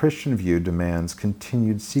evangelical Christian view demands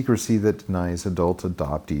continued secrecy that denies adult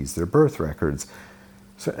adoptees their birth records.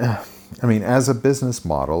 So, as a business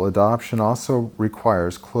model, adoption also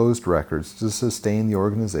requires closed records to sustain the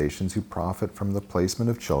organizations who profit from the placement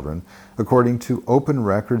of children, according to open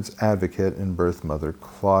records advocate and birth mother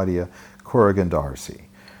Claudia Corrigan-Darcy.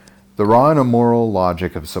 The raw and immoral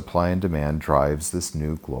logic of supply and demand drives this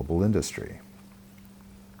new global industry.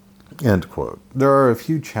 End quote. There are a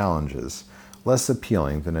few challenges less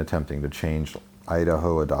appealing than attempting to change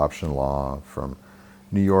Idaho adoption law from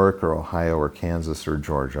New York or Ohio or Kansas or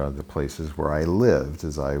Georgia, the places where I lived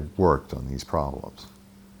as I worked on these problems.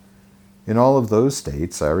 In all of those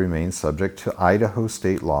states, I remain subject to Idaho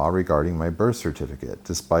state law regarding my birth certificate,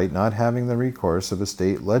 despite not having the recourse of a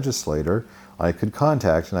state legislator I could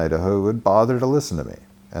contact in Idaho who would bother to listen to me,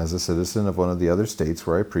 as a citizen of one of the other states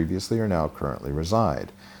where I previously or now currently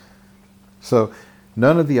reside. So,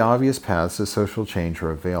 none of the obvious paths to social change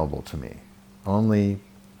are available to me. Only,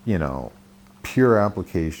 pure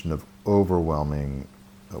application of overwhelming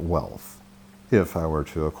wealth, if I were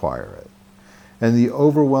to acquire it. And the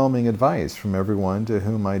overwhelming advice from everyone to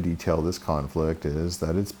whom I detail this conflict is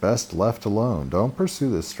that it's best left alone. Don't pursue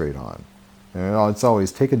this straight on. It's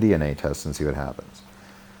always take a DNA test and see what happens.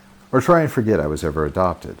 Or try and forget I was ever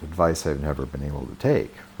adopted, advice I've never been able to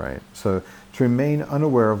take, right? So to remain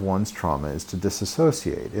unaware of one's trauma is to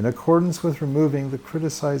disassociate, in accordance with removing the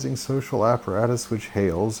criticizing social apparatus which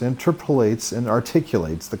hails, interpolates, and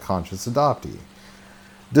articulates the conscious adoptee.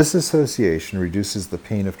 Disassociation reduces the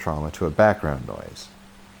pain of trauma to a background noise,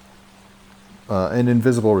 an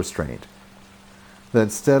invisible restraint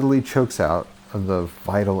that steadily chokes out the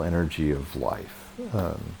vital energy of life.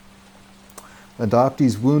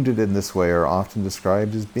 Adoptees wounded in this way are often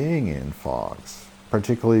described as being in fogs,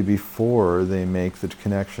 particularly before they make the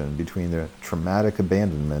connection between their traumatic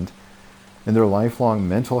abandonment and their lifelong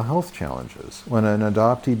mental health challenges. When an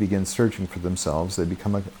adoptee begins searching for themselves, they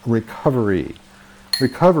become a recovery.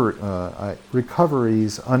 Recoveries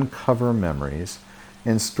uncover memories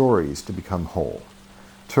and stories to become whole,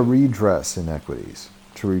 to redress inequities,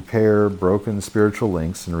 to repair broken spiritual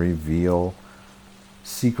links and reveal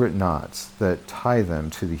secret knots that tie them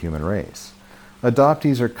to the human race.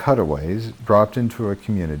 Adoptees are cutaways dropped into a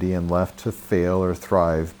community and left to fail or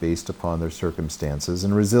thrive based upon their circumstances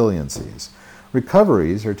and resiliencies.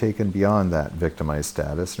 Recoveries are taken beyond that victimized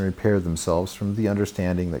status and repair themselves from the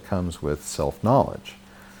understanding that comes with self-knowledge.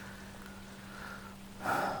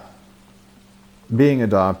 Being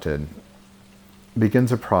adopted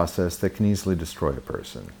begins a process that can easily destroy a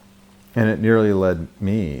person, and it nearly led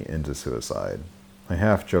me into suicide. I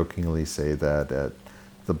half-jokingly say that at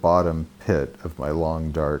the bottom pit of my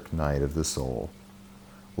long, dark night of the soul,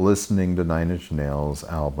 listening to Nine Inch Nails'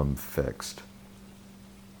 album Fixed.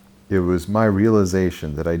 It was my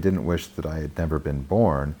realization that I didn't wish that I had never been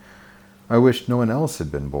born. I wished no one else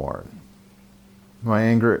had been born. My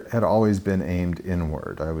anger had always been aimed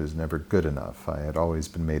inward. I was never good enough. I had always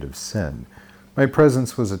been made of sin. My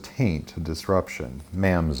presence was a taint, a disruption,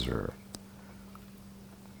 mamzer.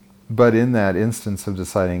 But in that instance of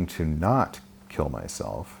deciding to not kill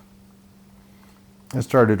myself, I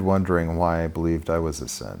started wondering why I believed I was a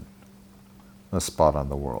sin, a spot on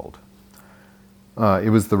the world.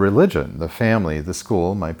 It was the religion, the family, the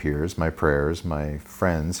school, my peers, my prayers, my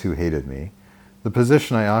friends who hated me. The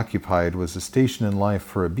position I occupied was a station in life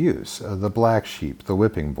for abuse, the black sheep, the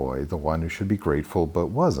whipping boy, the one who should be grateful but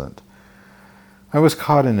wasn't. I was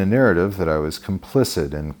caught in a narrative that I was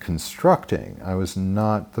complicit in constructing. I was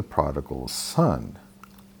not the prodigal son.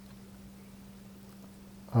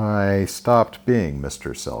 I stopped being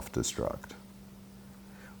Mr. Self-Destruct.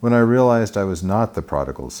 When I realized I was not the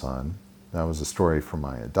prodigal son, that was a story for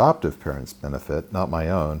my adoptive parents' benefit, not my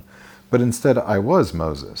own, but instead I was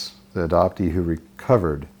Moses, the adoptee who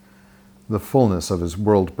recovered the fullness of his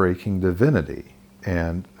world-breaking divinity,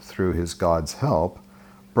 and through his God's help,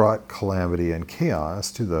 brought calamity and chaos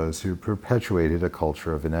to those who perpetuated a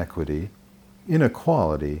culture of inequity,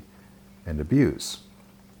 inequality, and abuse.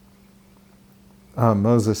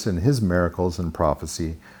 Moses, in his miracles and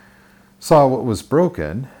prophecy, saw what was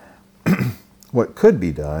broken, what could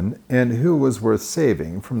be done, and who was worth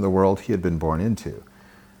saving from the world he had been born into.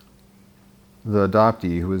 The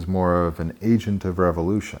adoptee, who was more of an agent of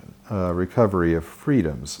revolution, a recovery of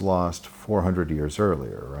freedoms lost 400 years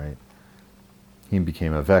earlier, right? He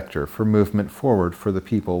became a vector for movement forward for the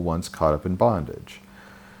people once caught up in bondage.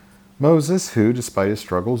 Moses, who, despite his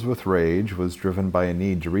struggles with rage, was driven by a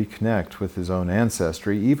need to reconnect with his own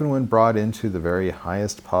ancestry, even when brought into the very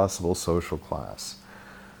highest possible social class.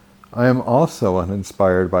 I am also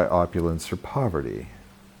uninspired by opulence or poverty.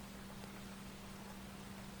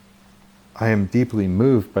 I am deeply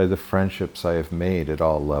moved by the friendships I have made at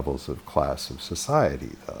all levels of class of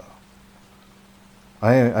society, though.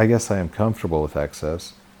 I guess I am comfortable with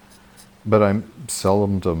excess, but I'm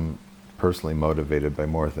seldom personally motivated by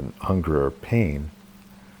more than hunger or pain.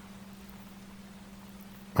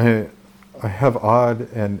 I have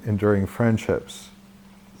odd and enduring friendships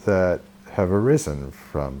that have arisen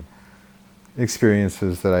from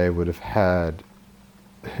experiences that I would have had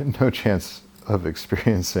no chance of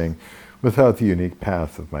experiencing without the unique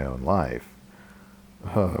path of my own life.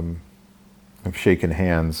 I've shaken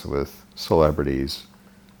hands with celebrities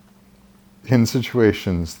in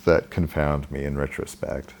situations that confound me in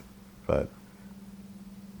retrospect, but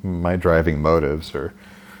my driving motives are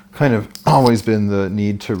kind of always been the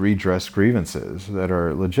need to redress grievances that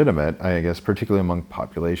are legitimate, I guess, particularly among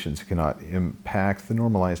populations who cannot impact the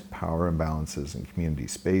normalized power imbalances in community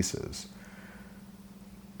spaces.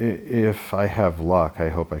 If I have luck, I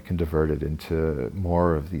hope I can divert it into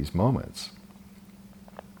more of these moments.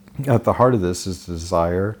 At the heart of this is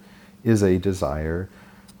a desire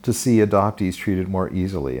to see adoptees treated more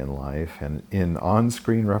easily in life and in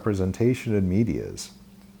on-screen representation in medias,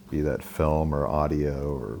 be that film or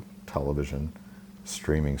audio or television,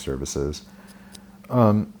 streaming services.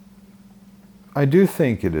 I do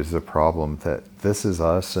think it is a problem that This Is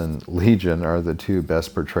Us and Legion are the two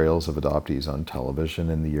best portrayals of adoptees on television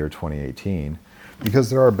in the year 2018, because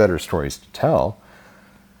there are better stories to tell.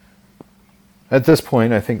 At this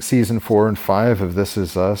point, I think season 4 and 5 of This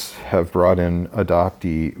Is Us have brought in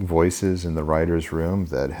adoptee voices in the writer's room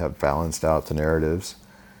that have balanced out the narratives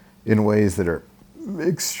in ways that are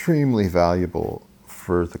extremely valuable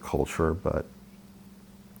for the culture. But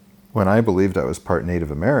when I believed I was part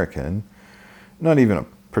Native American, not even a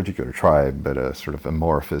particular tribe, but a sort of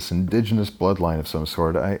amorphous indigenous bloodline of some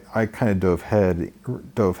sort, I kind of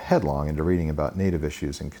dove headlong into reading about Native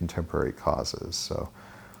issues and contemporary causes. So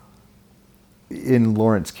in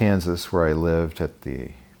Lawrence, Kansas, where I lived at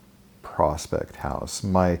the Prospect House,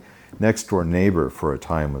 my next-door neighbor for a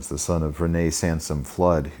time was the son of Renee Sansom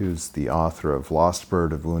Flood, who's the author of Lost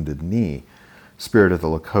Bird of Wounded Knee, Spirit of the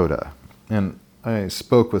Lakota. And I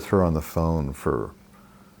spoke with her on the phone for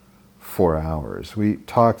 4 hours. We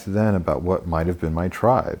talked then about what might have been my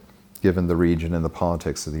tribe, given the region and the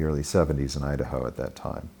politics of the early 70s in Idaho at that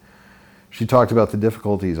time. She talked about the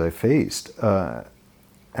difficulties I faced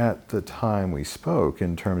at the time we spoke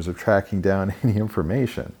in terms of tracking down any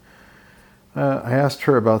information. I asked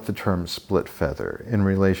her about the term split feather in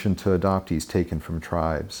relation to adoptees taken from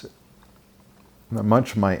tribes.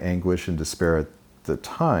 Much of my anguish and despair at the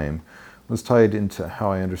time was tied into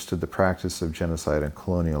how I understood the practice of genocide and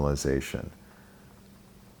colonialization.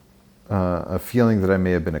 A feeling that I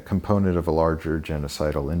may have been a component of a larger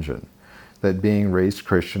genocidal engine, that being raised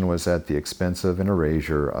Christian was at the expense of an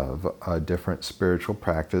erasure of a different spiritual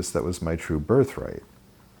practice that was my true birthright.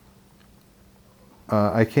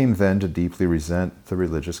 I came then to deeply resent the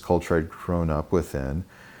religious culture I'd grown up within.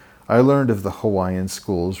 I learned of the Hawaiian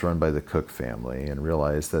schools run by the Cook family and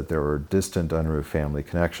realized that there were distant Unruh family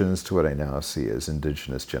connections to what I now see as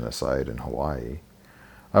indigenous genocide in Hawaii.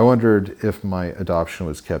 I wondered if my adoption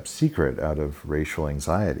was kept secret out of racial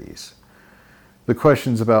anxieties. The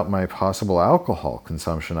questions about my possible alcohol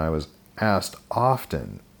consumption I was asked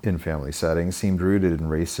often in family settings seemed rooted in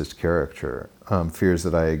racist character, fears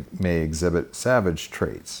that I may exhibit savage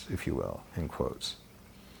traits, if you will, in quotes.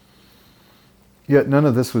 Yet none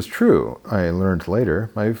of this was true. I learned later,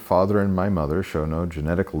 my father and my mother show no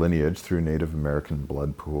genetic lineage through Native American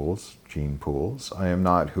blood pools, gene pools. I am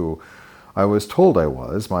not who I was told I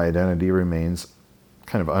was. My identity remains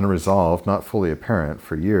kind of unresolved, not fully apparent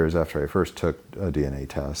for years after I first took a DNA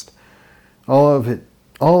test. All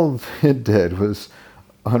it did was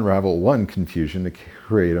unravel one confusion to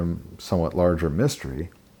create a somewhat larger mystery.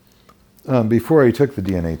 Before I took the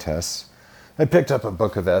DNA tests, I picked up a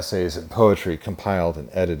book of essays and poetry compiled and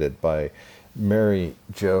edited by Mary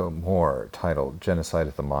Jo Moore titled Genocide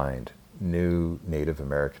of the Mind, New Native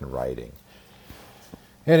American Writing.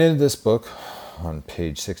 And in this book, on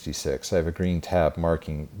page 66, I have a green tab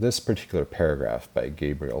marking this particular paragraph by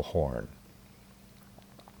Gabriel Horn.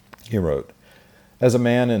 He wrote, "As a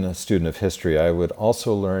man and a student of history, I would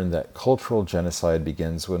also learn that cultural genocide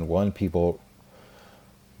begins when one people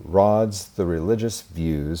rods the religious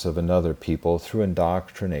views of another people through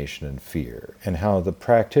indoctrination and fear, and how the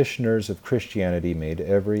practitioners of Christianity made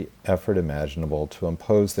every effort imaginable to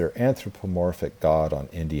impose their anthropomorphic God on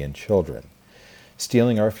Indian children,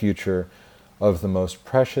 stealing our future of the most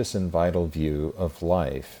precious and vital view of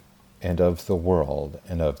life and of the world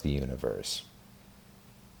and of the universe."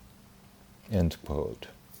 End quote.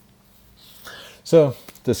 So,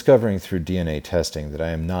 discovering through DNA testing that I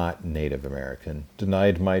am not Native American,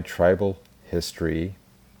 denied my tribal history,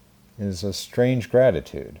 is a strange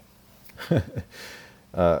gratitude.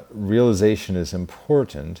 Realization is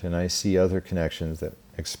important, and I see other connections that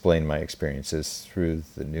explain my experiences through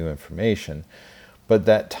the new information. But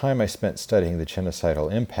that time I spent studying the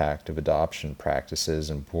genocidal impact of adoption practices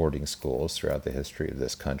in boarding schools throughout the history of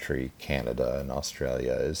this country, Canada, and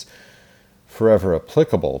Australia is forever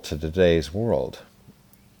applicable to today's world.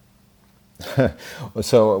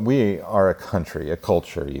 So we are a country, a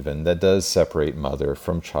culture even, that does separate mother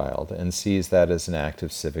from child and sees that as an act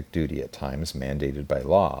of civic duty at times mandated by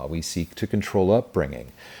law. We seek to control upbringing.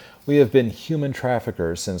 We have been human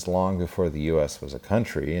traffickers since long before the U.S. was a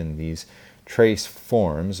country, and these trace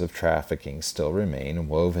forms of trafficking still remain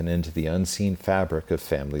woven into the unseen fabric of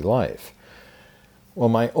family life. While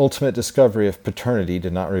my ultimate discovery of paternity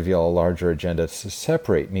did not reveal a larger agenda to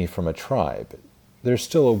separate me from a tribe, there's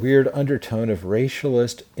still a weird undertone of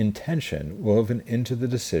racialist intention woven into the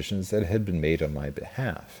decisions that had been made on my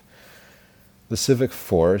behalf. The civic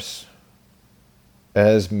force,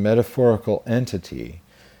 as metaphorical entity,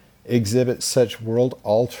 exhibits such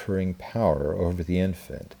world-altering power over the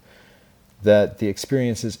infant that the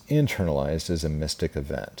experience is internalized as a mystic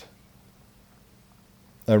event.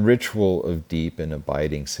 A ritual of deep and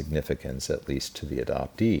abiding significance, at least to the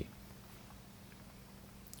adoptee.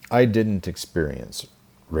 I didn't experience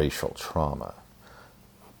racial trauma,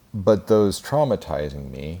 but those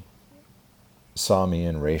traumatizing me saw me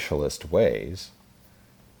in racialist ways,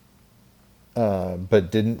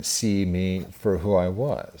 but didn't see me for who I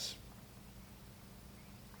was.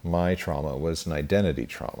 My trauma was an identity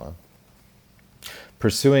trauma.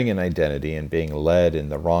 Pursuing an identity and being led in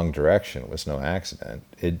the wrong direction was no accident.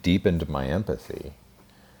 It deepened my empathy.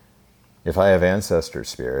 If I have ancestor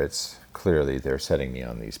spirits, clearly they're setting me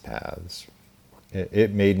on these paths.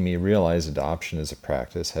 It made me realize adoption as a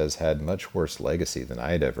practice has had much worse legacy than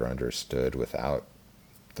I'd ever understood without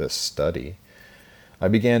this study. I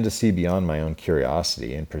began to see beyond my own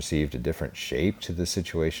curiosity and perceived a different shape to the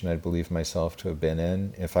situation I'd believed myself to have been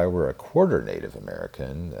in. If I were a quarter Native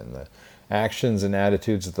American, then the actions and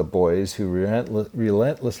attitudes of the boys who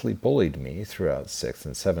relentlessly bullied me throughout 6th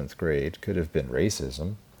and 7th grade could have been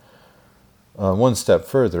racism. One step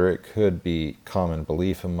further, it could be common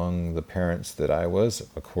belief among the parents that I was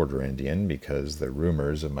a quarter Indian because the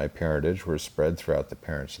rumors of my parentage were spread throughout the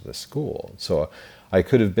parents of the school. So I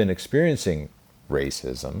could have been experiencing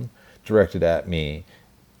racism directed at me,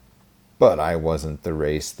 but I wasn't the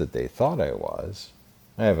race that they thought I was.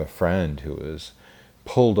 I have a friend who was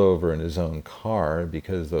pulled over in his own car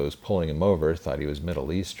because those pulling him over thought he was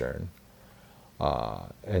Middle Eastern.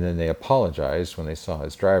 And then they apologized when they saw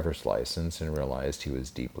his driver's license and realized he was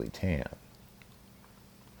deeply tan.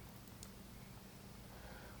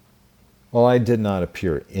 While I did not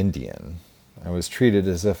appear Indian, I was treated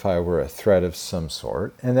as if I were a threat of some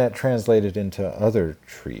sort, and that translated into other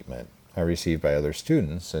treatment I received by other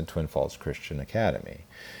students at Twin Falls Christian Academy.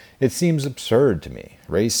 It seems absurd to me.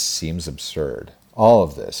 Race seems absurd. All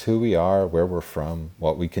of this, who we are, where we're from,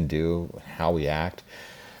 what we can do, how we act,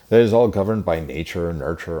 that is all governed by nature or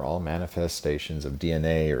nurture, all manifestations of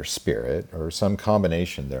DNA or spirit, or some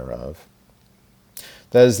combination thereof.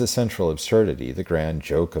 That is the central absurdity, the grand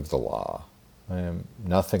joke of the law. I am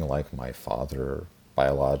nothing like my father,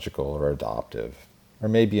 biological or adoptive, or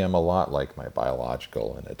maybe I'm a lot like my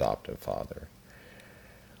biological and adoptive father.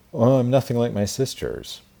 Or I'm nothing like my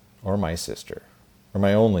sisters, or my sister, or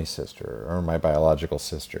my only sister, or my biological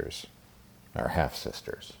sisters, or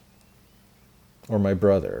half-sisters, or my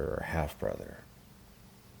brother, or half-brother,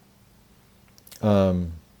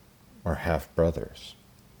 or half-brothers.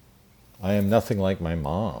 I am nothing like my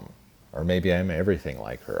mom, or maybe I'm everything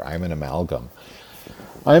like her. I'm an amalgam.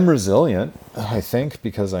 I'm resilient, I think,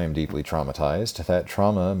 because I am deeply traumatized. That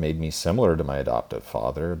trauma made me similar to my adoptive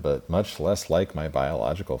father, but much less like my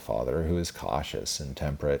biological father, who is cautious and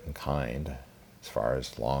temperate and kind,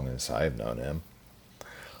 as long as I've known him.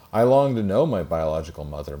 I long to know my biological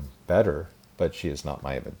mother better, but she is not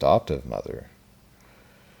my adoptive mother.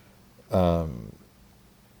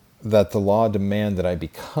 That the law demand that I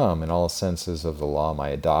become, in all senses of the law, my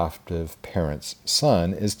adoptive parent's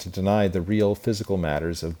son, is to deny the real physical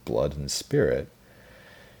matters of blood and spirit.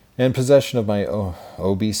 And possession of my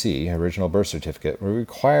OBC, original birth certificate, would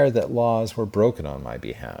require that laws were broken on my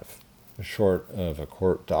behalf, short of a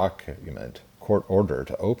court order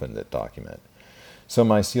to open that document. So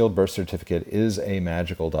my sealed birth certificate is a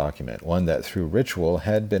magical document, one that through ritual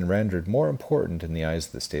had been rendered more important in the eyes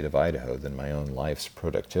of the state of Idaho than my own life's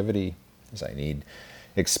productivity, as I need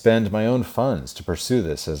expend my own funds to pursue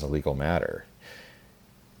this as a legal matter.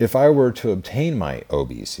 If I were to obtain my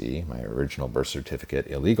OBC, my original birth certificate,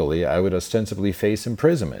 illegally, I would ostensibly face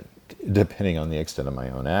imprisonment, depending on the extent of my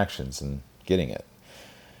own actions in getting it.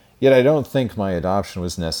 Yet I don't think my adoption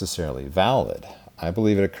was necessarily valid. I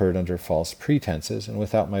believe it occurred under false pretenses and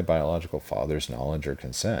without my biological father's knowledge or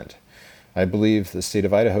consent. I believe the state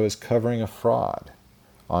of Idaho is covering a fraud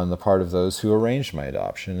on the part of those who arranged my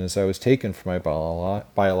adoption, as I was taken from my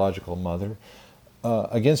biological mother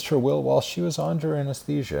against her will while she was under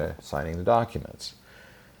anesthesia signing the documents.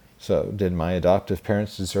 So, did my adoptive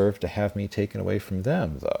parents deserve to have me taken away from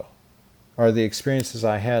them, though? Are the experiences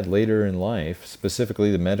I had later in life,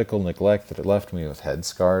 specifically the medical neglect that left me with head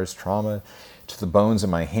scars, trauma to the bones in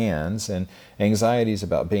my hands, and anxieties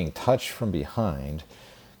about being touched from behind,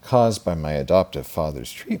 caused by my adoptive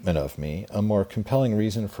father's treatment of me, a more compelling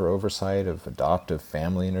reason for oversight of adoptive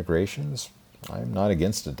family integrations? I am not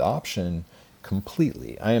against adoption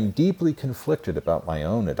completely. I am deeply conflicted about my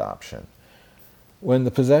own adoption. When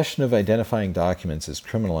the possession of identifying documents is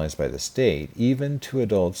criminalized by the state, even to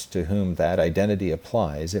adults to whom that identity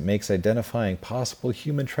applies, it makes identifying possible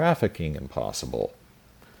human trafficking impossible.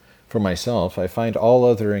 For myself, I find all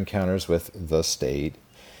other encounters with the state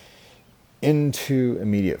into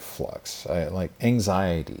immediate flux, like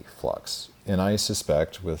anxiety flux, and I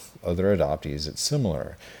suspect with other adoptees it's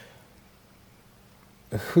similar.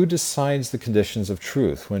 Who decides the conditions of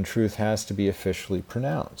truth when truth has to be officially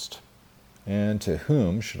pronounced? And to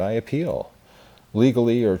whom should I appeal?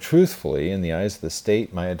 Legally or truthfully, in the eyes of the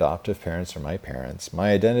state, my adoptive parents are my parents.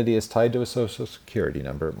 My identity is tied to a social security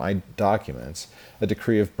number. My documents, a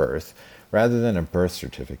decree of birth, rather than a birth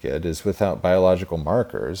certificate, is without biological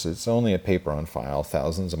markers. It's only a paper on file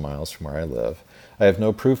thousands of miles from where I live. I have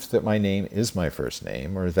no proof that my name is my first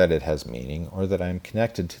name, or that it has meaning, or that I am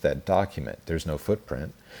connected to that document. There's no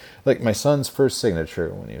footprint. Like my son's first signature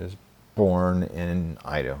when he was born in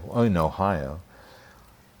Ohio,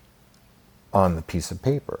 on the piece of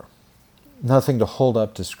paper. nothing to hold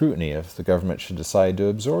up to scrutiny if the government should decide to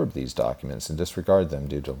absorb these documents and disregard them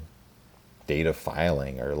due to data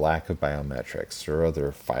filing or lack of biometrics or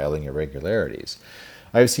other filing irregularities.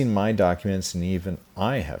 I've seen my documents and even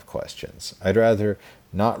I have questions. I'd rather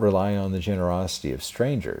not rely on the generosity of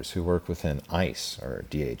strangers who work within ICE or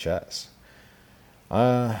DHS.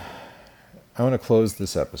 I want to close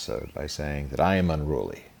this episode by saying that I am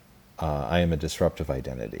unruly. I am a disruptive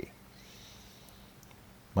identity.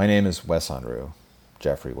 My name is Wes Unruh,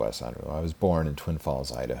 Jeffrey Wes Unruh. I was born in Twin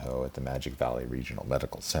Falls, Idaho at the Magic Valley Regional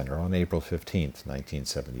Medical Center on April 15th,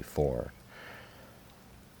 1974.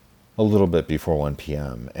 A little bit before 1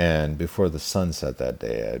 p.m., and before the sun set that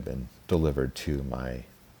day, I had been delivered to my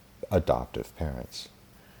adoptive parents.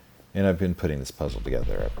 And I've been putting this puzzle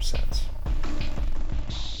together ever since.